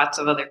there are lots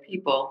of other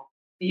people,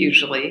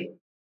 usually,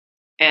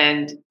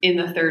 and in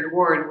the third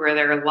ward where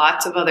there are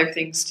lots of other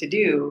things to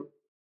do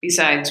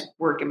besides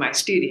work in my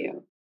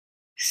studio.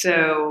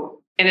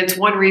 So, and it's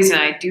one reason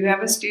I do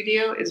have a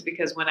studio is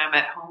because when I'm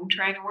at home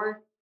trying to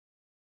work,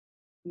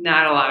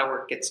 not a lot of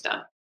work gets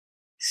done.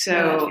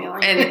 So,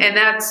 and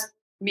that's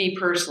me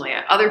personally.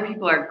 Other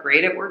people are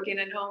great at working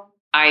at home.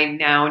 I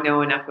now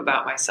know enough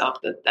about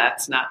myself that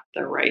that's not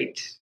the right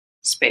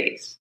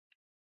space.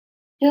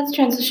 Let's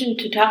transition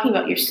to talking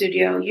about your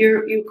studio.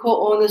 You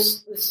co-own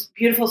this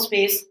beautiful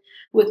space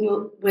with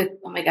oh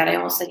my god, I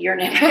almost said your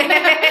name.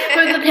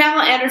 With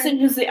Pamela Anderson,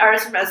 who's the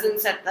artist in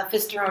residence at the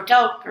Pfister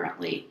Hotel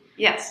currently.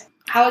 Yes.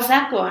 How is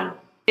that going?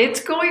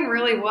 It's going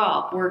really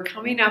well. We're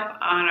coming up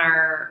on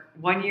our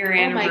 1-year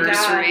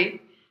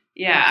anniversary.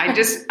 Yeah, I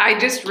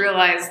just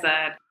realized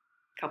that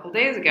a couple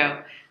days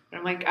ago. And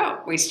I'm like, oh,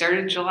 we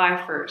started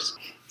July 1st.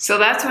 So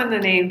that's when the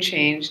name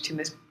changed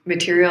to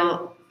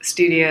Material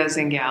Studios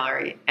and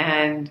Gallery.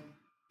 And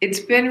it's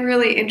been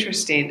really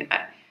interesting.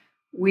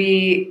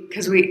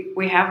 Because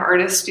we have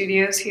artist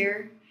studios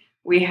here.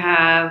 We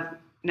have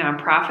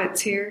nonprofits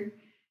here.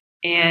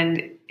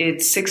 And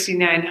it's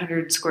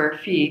 6,900 square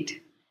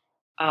feet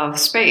of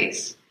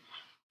space.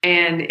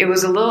 And it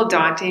was a little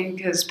daunting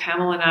because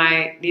Pamela and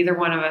I, neither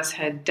one of us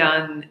had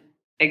done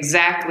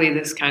exactly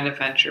this kind of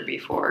venture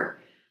before.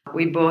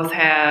 We both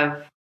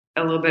have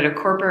a little bit of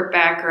corporate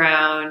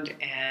background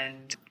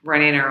and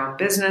running our own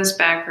business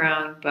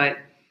background, but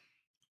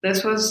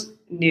this was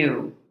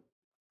new.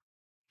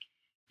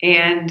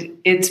 And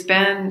it's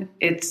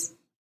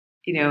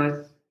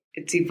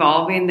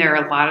evolving. There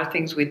are a lot of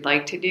things we'd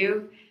like to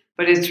do,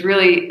 but it's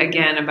really,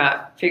 again,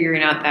 about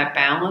figuring out that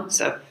balance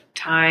of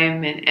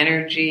time and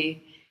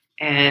energy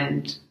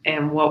and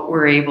what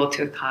we're able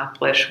to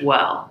accomplish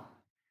well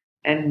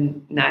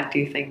and not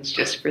do things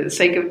just for the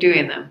sake of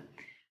doing them.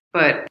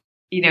 But,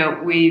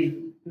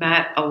 we've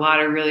met a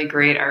lot of really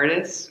great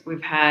artists. We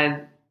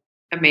have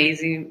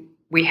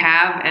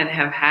and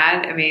have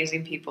had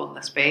amazing people in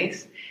the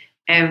space.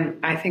 And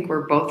I think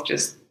we're both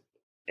just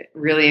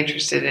really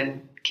interested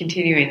in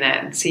continuing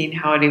that and seeing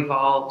how it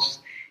evolves.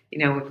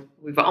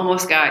 We've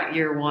almost got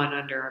year 1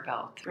 under our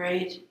belt.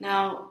 Great.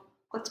 Now,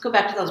 let's go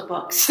back to those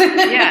books.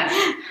 Yeah.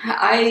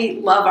 I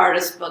love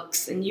artist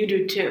books, and you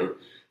do too.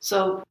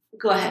 So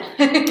go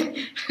ahead.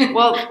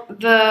 Well,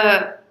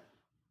 the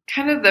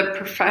kind of the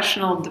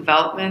professional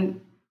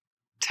development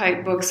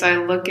type books I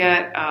look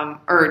at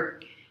are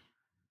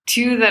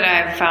 2 that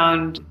I've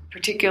found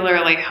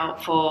particularly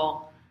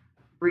helpful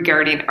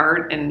regarding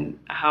art and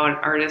how an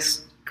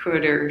artist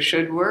could or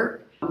should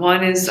work.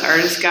 One is The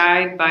Artist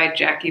Guide by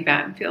Jackie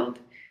Battenfield,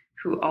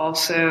 who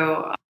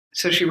also,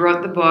 so she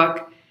wrote the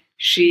book.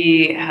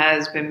 She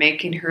has been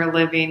making her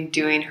living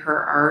doing her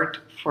art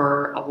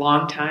for a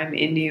long time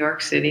in New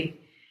York City.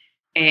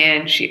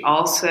 And she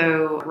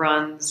also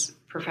runs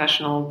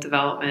professional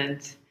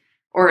development,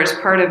 or as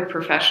part of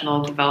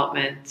professional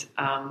development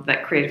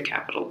that Creative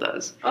Capital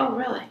does. Oh,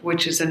 really?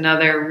 Which is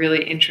another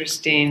really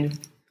interesting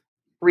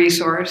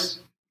resource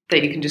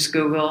that you can just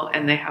Google,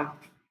 and they have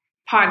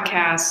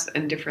podcasts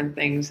and different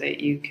things that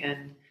you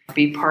can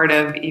be part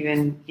of,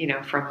 even,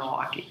 from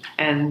Milwaukee.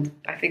 And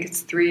I think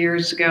it's 3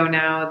 years ago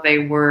now, they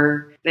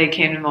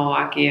came to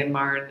Milwaukee, and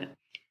Marn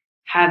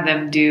had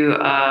them do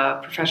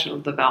a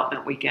professional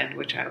development weekend,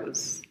 which I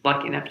was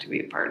lucky enough to be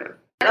a part of.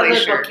 The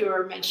other book you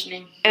were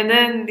mentioning. And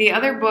then the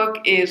other book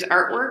is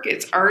Artwork.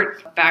 It's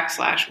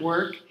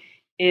art/work.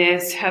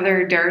 It's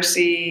Heather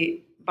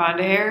Darcy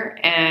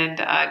Bondaher and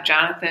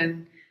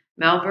Jonathan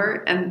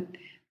Melver. And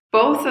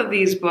both of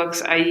these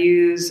books I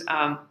use,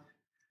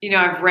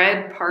 I've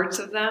read parts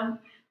of them,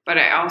 but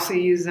I also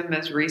use them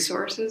as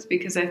resources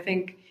because I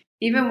think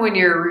even when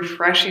you're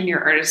refreshing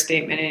your artist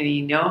statement and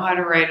you know how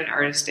to write an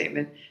artist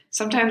statement,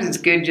 sometimes it's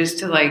good just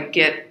to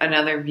get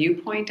another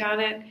viewpoint on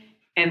it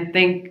and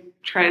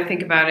try to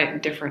think about it in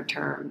different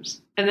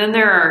terms. And then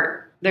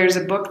there's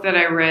a book that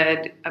I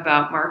read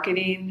about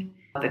marketing,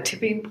 The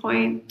Tipping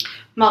Point.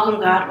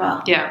 Malcolm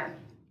Gladwell. Yeah.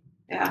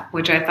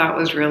 Which I thought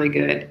was really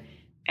good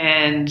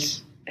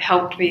and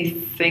helped me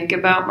think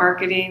about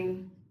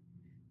marketing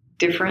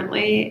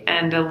differently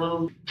and a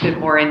little bit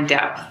more in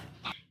depth.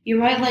 You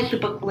might like the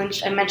book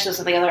Lynch. I mentioned this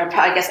in the other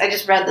podcast. I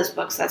just read this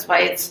book, so that's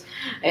why it's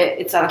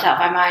on the top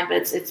of my mind. But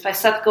it's by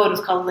Seth Godin.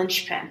 It's called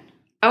Lynchpin.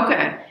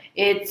 Okay.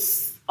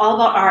 It's all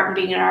about art and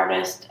being an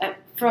artist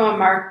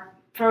from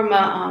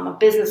a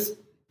business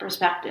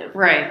perspective.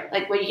 Right.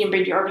 Like what you can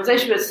bring to your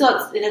organization, but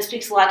still it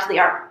speaks a lot to the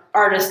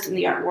artist in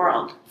the art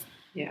world.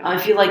 Yeah.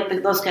 If you like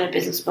those kind of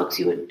business books,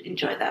 you would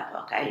enjoy that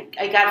book. I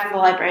got it from the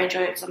library. I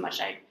enjoyed it so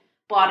much I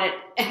bought it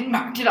and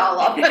marked it all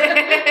up.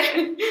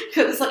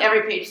 Because it's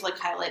every page is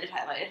highlighted.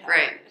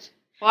 Right.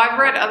 Well, I've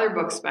read other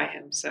books by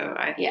him, so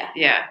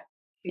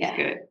he's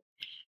good.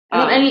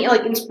 Any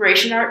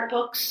inspiration art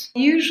books?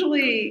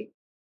 Usually,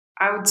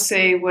 I would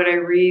say what I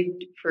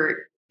read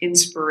for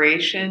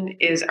inspiration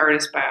is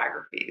artist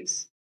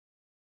biographies.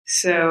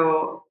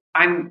 So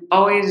I'm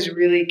always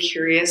really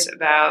curious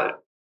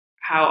about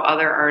how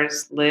other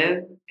artists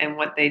live and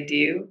what they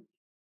do.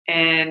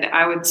 And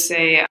I would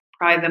say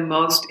probably the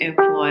most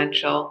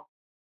influential,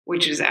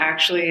 which is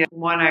actually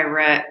one I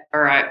read,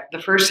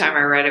 the first time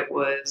I read it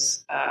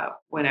was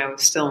when I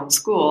was still in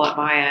school at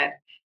MyEd,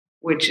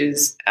 which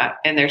is,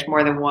 and there's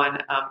more than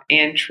one,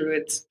 Anne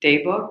Truitt's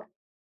Daybook,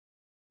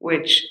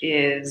 which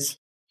is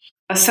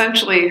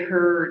essentially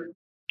her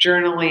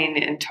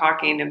journaling and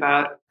talking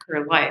about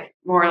her life,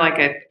 more like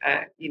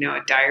a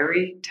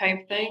diary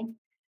type thing.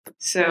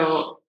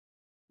 So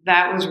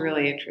that was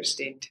really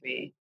interesting to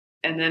me.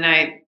 And then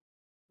I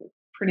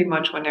pretty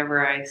much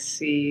whenever I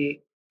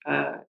see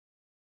a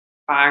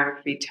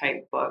biography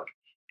type book,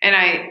 and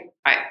I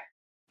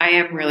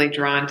am really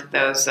drawn to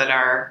those that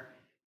are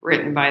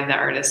written by the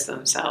artists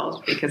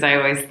themselves because I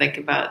always think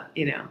about,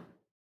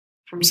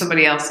 from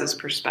somebody else's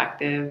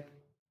perspective.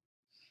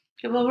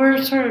 Okay, well,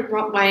 we're sort of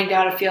winding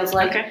down, it feels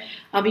like. Okay.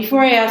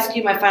 Before I ask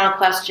you my final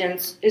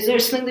questions, is there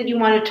something that you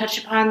want to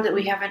touch upon that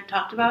we haven't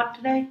talked about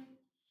today?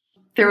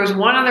 There was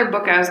one other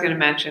book I was going to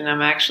mention.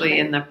 I'm actually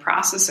in the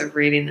process of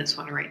reading this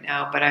one right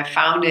now, but I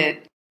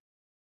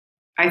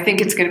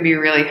think it's going to be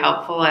really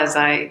helpful as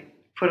I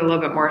put a little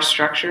bit more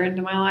structure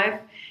into my life,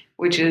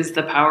 which is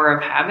The Power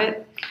of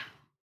Habit.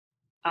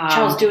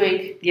 Charles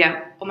Duhigg.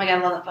 Yeah. Oh my God,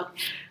 I love that book.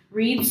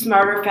 Read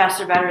Smarter,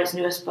 Faster, Better, his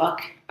newest book.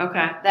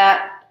 Okay.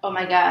 Oh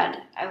my God,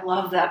 I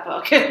love that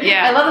book.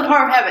 Yeah. I love The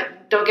Power of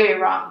Habit. Don't get me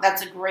wrong.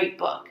 That's a great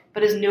book.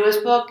 But his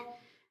newest book,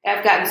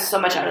 I've gotten so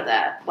much out of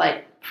that.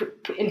 Like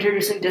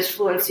introducing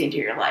disfluency into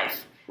your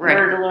life in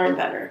order to learn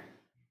better.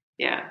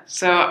 Yeah.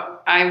 So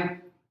I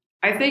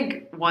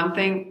think one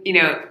thing,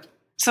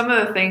 some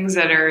of the things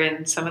that are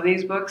in some of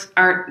these books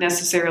aren't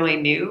necessarily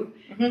new,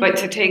 but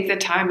to take the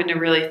time and to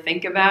really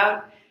think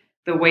about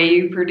the way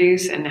you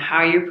produce and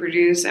how you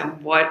produce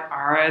and what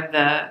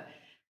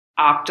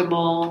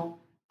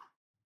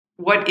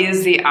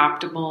is the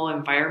optimal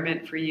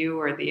environment for you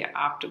or the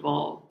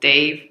optimal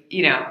day,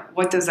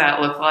 what does that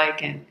look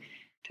like? And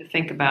to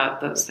think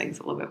about those things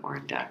a little bit more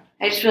in depth.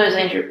 I just realized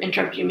I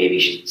interrupted you. Maybe you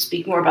should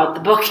speak more about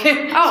the book.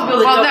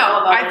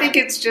 I think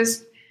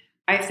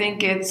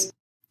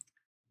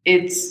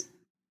it's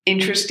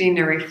interesting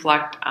to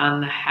reflect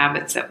on the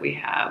habits that we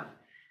have,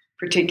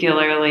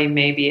 particularly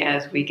maybe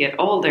as we get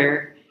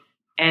older,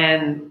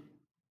 and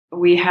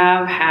we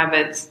have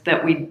habits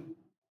that we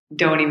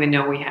don't even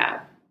know we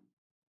have,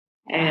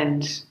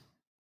 and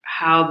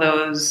how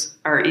those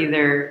are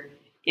either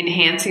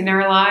enhancing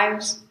our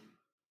lives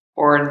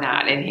or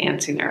not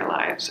enhancing our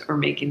lives or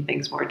making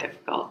things more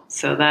difficult.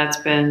 So that's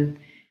been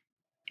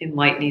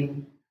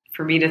enlightening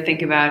for me to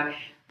think about.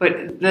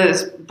 But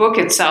the book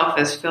itself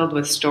is filled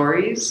with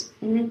stories,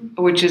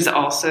 which is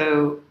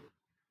also,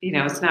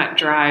 it's not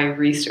dry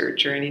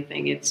research or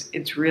anything.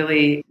 It's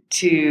really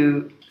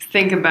to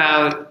think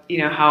about,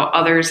 how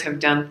others have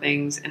done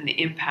things and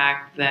the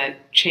impact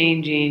that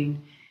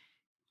changing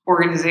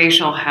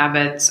organizational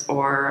habits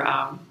or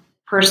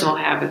personal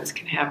habits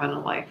can have on a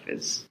life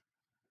is.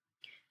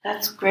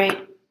 That's great.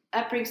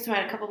 That brings to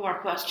mind a couple more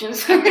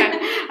questions. Okay.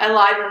 I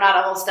lied, we're not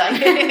almost done.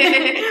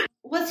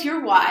 What's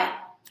your why?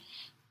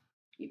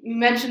 You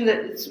mentioned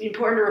that it's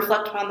important to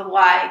reflect upon the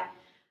why.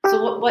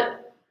 So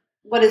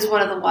what is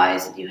one of the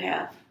whys that you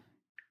have?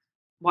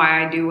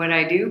 Why I do what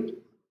I do?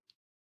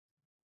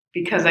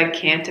 Because I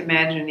can't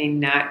imagine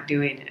not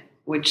doing it,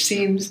 which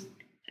seems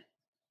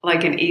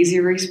like an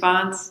easy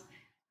response,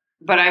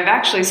 but I've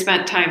actually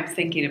spent time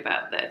thinking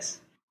about this.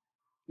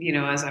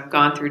 As I've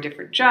gone through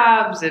different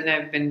jobs and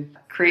I've been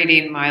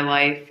creating my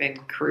life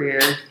and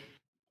career,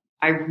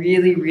 I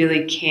really,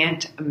 really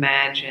can't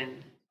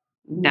imagine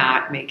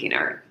not making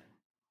art.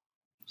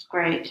 That's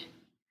great.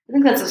 I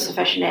think that's a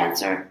sufficient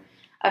answer.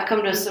 I've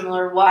come to a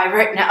similar why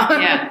right now.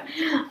 Yeah.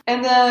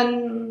 And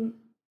then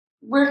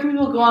where can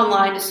people go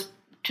online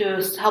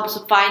to help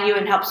find you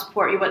and help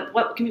support you?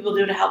 What can people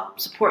do to help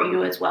support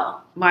you as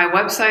well? My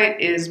website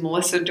is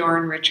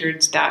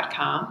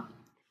melissadornrichards.com.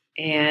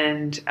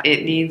 And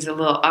it needs a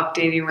little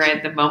updating right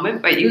at the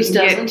moment, but you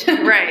can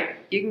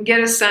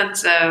get a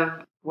sense of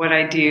what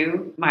I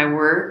do, my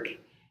work,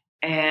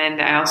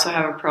 and I also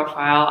have a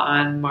profile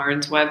on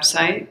Marn's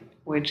website,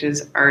 which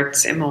is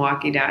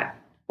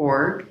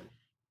artsinmilwaukee.org,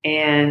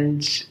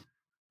 and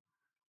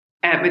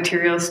at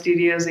Material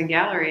Studios and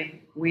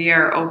Gallery. We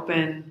are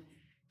open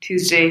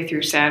Tuesday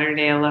through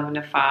Saturday, 11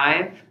 to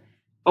 5,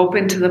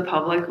 open to the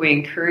public. We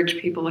encourage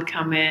people to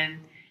come in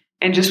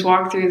and just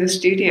walk through the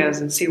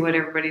studios and see what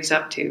everybody's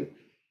up to.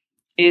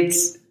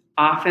 It's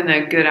often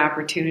a good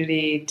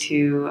opportunity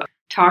to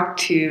talk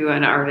to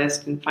an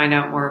artist and find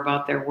out more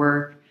about their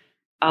work.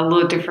 A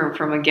little different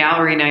from a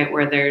gallery night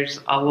where there's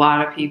a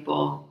lot of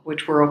people,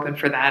 which we're open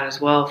for that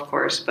as well, of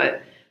course,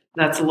 but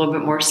that's a little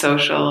bit more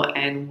social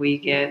and we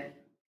get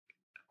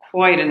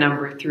quite a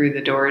number through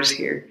the doors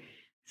here.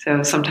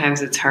 So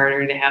sometimes it's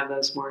harder to have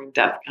those more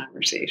in-depth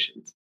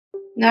conversations.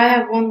 Now I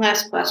have one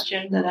last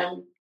question that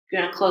I'm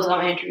going to close out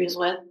my interviews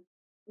with.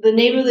 The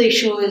name of the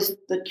show is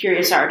The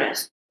Curious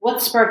Artist.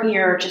 What's sparking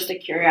your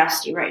artistic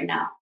curiosity right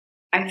now?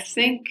 I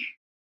think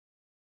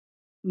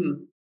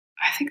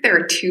there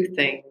are two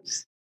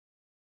things.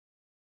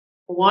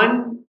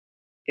 One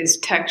is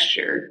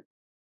texture.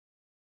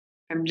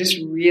 I'm just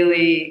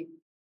really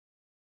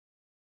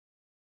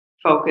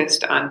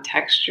focused on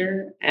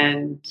texture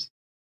and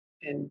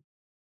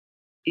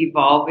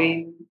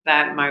evolving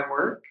that in my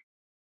work.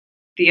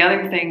 The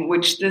other thing,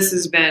 which this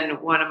has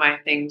been one of my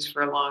things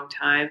for a long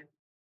time,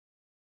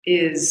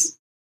 is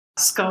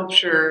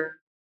sculpture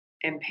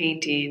and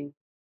painting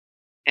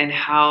and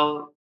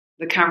how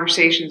the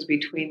conversations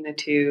between the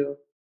two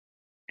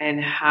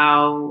and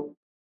how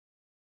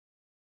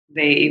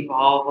they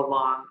evolve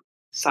along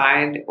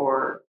side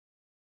or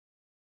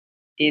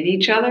in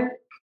each other.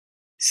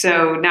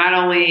 So not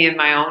only in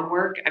my own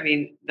work, I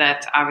mean,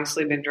 that's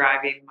obviously been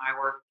driving my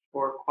work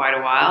for quite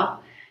a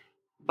while,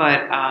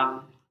 but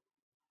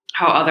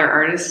how other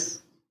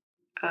artists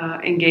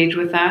engage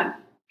with that.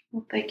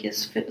 Well, thank you.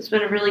 It's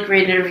been a really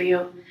great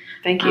interview.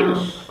 Thank you.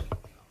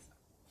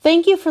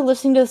 Thank you for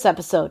listening to this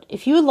episode.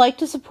 If you would like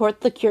to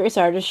support the Curious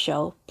Artist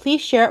Show,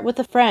 please share it with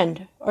a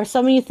friend or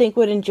someone you think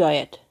would enjoy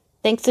it.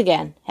 Thanks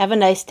again. Have a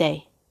nice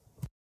day.